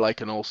are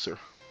like an ulcer.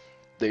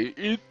 They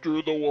eat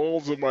through the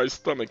walls of my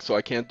stomach, so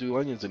I can't do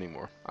onions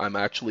anymore. I'm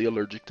actually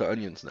allergic to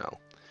onions now.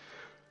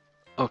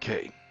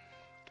 Okay,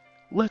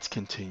 let's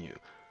continue.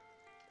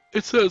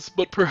 It says,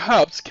 but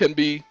perhaps can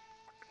be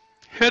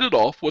headed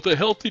off with a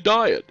healthy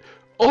diet.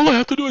 All I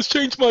have to do is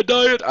change my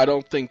diet? I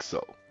don't think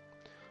so.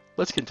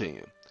 Let's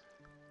continue.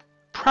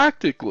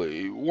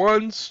 Practically,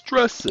 one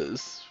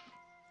stresses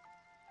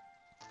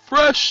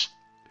fresh,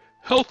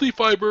 healthy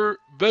fiber,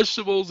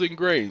 vegetables, and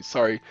grains.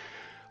 Sorry,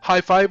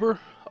 high fiber,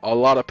 a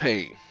lot of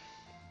pain.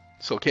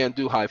 So can't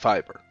do high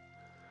fiber.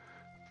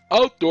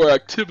 Outdoor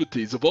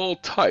activities of all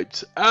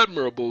types,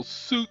 admirable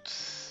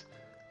suits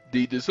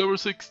the December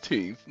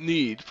 16th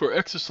need for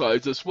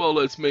exercise as well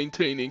as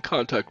maintaining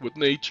contact with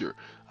nature.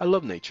 I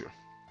love nature.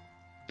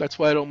 That's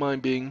why I don't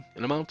mind being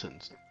in the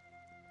mountains.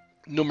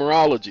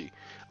 Numerology.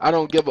 I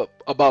don't give up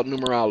about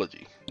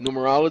numerology.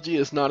 Numerology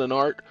is not an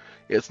art.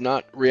 It's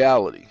not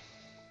reality.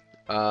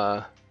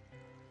 Oh,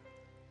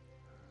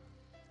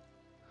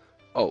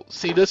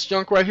 see this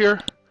junk right here?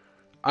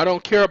 I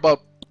don't care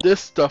about this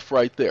stuff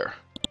right there.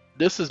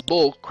 This is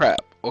bull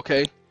crap,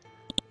 okay?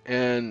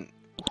 And,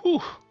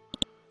 whew,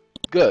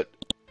 good.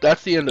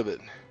 That's the end of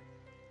it.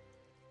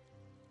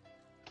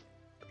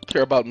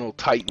 Care about no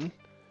Titan.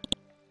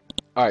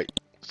 Alright,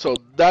 so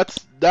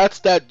that's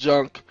that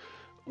junk.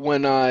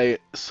 When I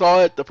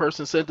saw it, the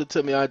person sent it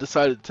to me, I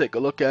decided to take a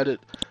look at it.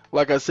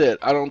 Like I said,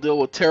 I don't deal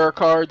with tarot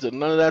cards and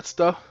none of that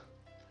stuff.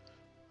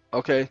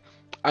 Okay?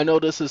 I know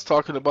this is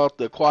talking about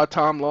the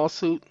Quatom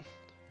lawsuit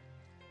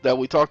that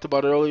we talked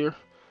about earlier.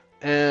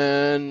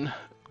 And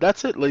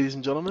that's it, ladies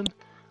and gentlemen.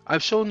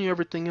 I've shown you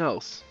everything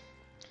else.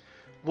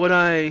 What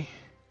I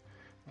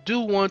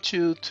do want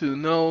you to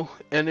know,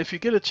 and if you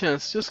get a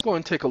chance, just go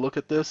and take a look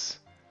at this.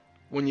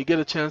 When you get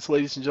a chance,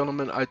 ladies and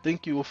gentlemen, I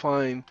think you will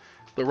find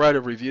the right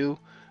of review.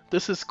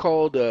 This is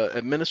called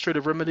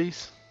administrative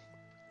remedies.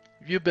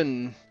 If you've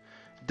been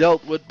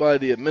dealt with by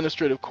the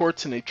administrative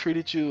courts and they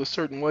treated you a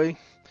certain way,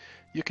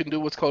 you can do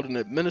what's called an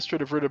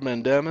administrative writ of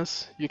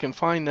mandamus. You can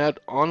find that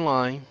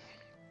online,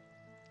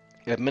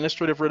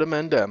 administrative writ of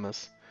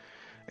mandamus,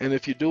 and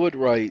if you do it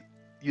right,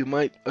 you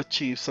might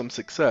achieve some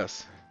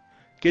success.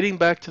 Getting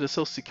back to the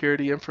Social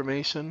Security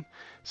information,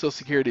 Social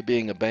Security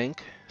being a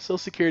bank, Social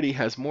Security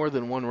has more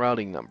than one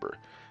routing number.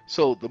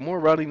 So the more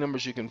routing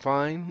numbers you can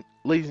find,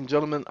 ladies and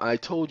gentlemen, I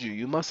told you,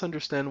 you must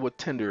understand what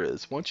tender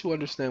is. Once you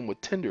understand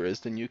what tender is,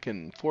 then you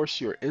can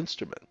enforce your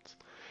instruments.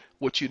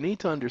 What you need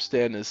to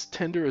understand is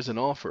tender is an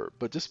offer,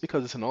 but just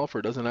because it's an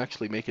offer doesn't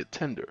actually make it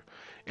tender.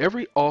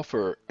 Every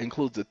offer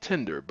includes a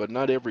tender, but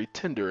not every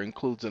tender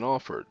includes an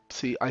offer.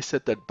 See, I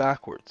said that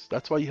backwards.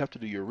 That's why you have to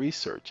do your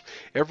research.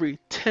 Every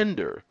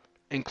tender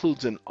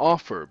includes an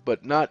offer,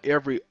 but not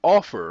every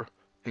offer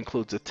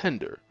includes a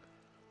tender.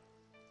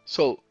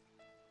 So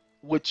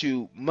what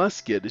you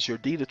must get is your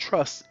deed of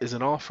trust is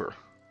an offer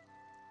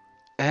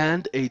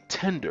and a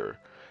tender.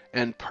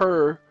 And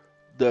per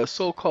the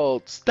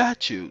so-called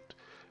statute,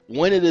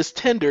 when it is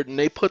tendered and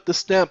they put the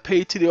stamp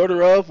paid to the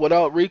order of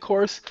without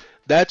recourse,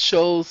 that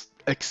shows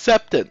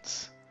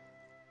acceptance.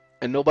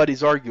 And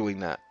nobody's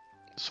arguing that.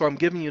 So I'm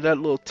giving you that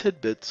little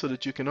tidbit so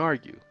that you can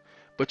argue.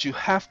 But you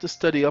have to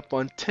study up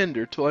on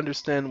tender to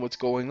understand what's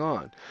going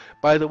on.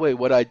 By the way,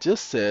 what I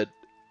just said,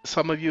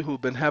 some of you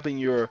who've been having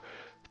your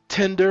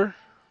tender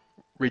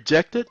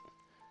rejected,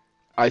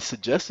 I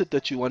suggested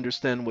that you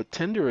understand what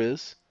tender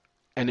is,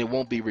 and it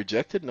won't be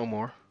rejected no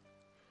more.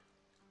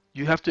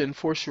 You have to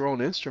enforce your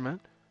own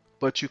instrument,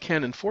 but you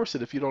can't enforce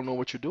it if you don't know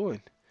what you're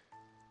doing.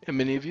 And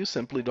many of you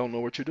simply don't know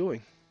what you're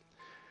doing.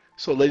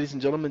 So ladies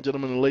and gentlemen,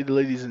 and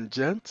ladies and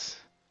gents,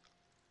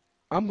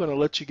 I'm going to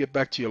let you get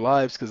back to your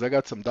lives because I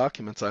got some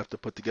documents I have to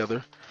put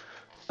together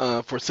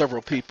for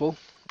several people.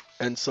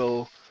 And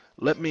so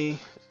let me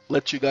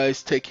let you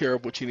guys take care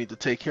of what you need to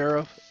take care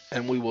of,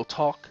 and we will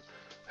talk,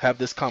 have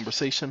this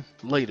conversation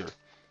later.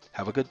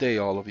 Have a good day,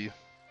 all of you,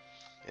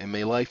 and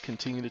may life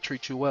continue to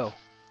treat you well.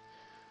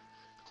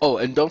 Oh,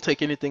 and don't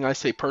take anything I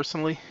say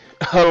personally.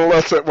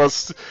 Unless it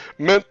was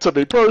meant to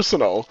be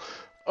personal.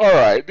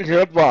 Alright,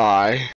 goodbye.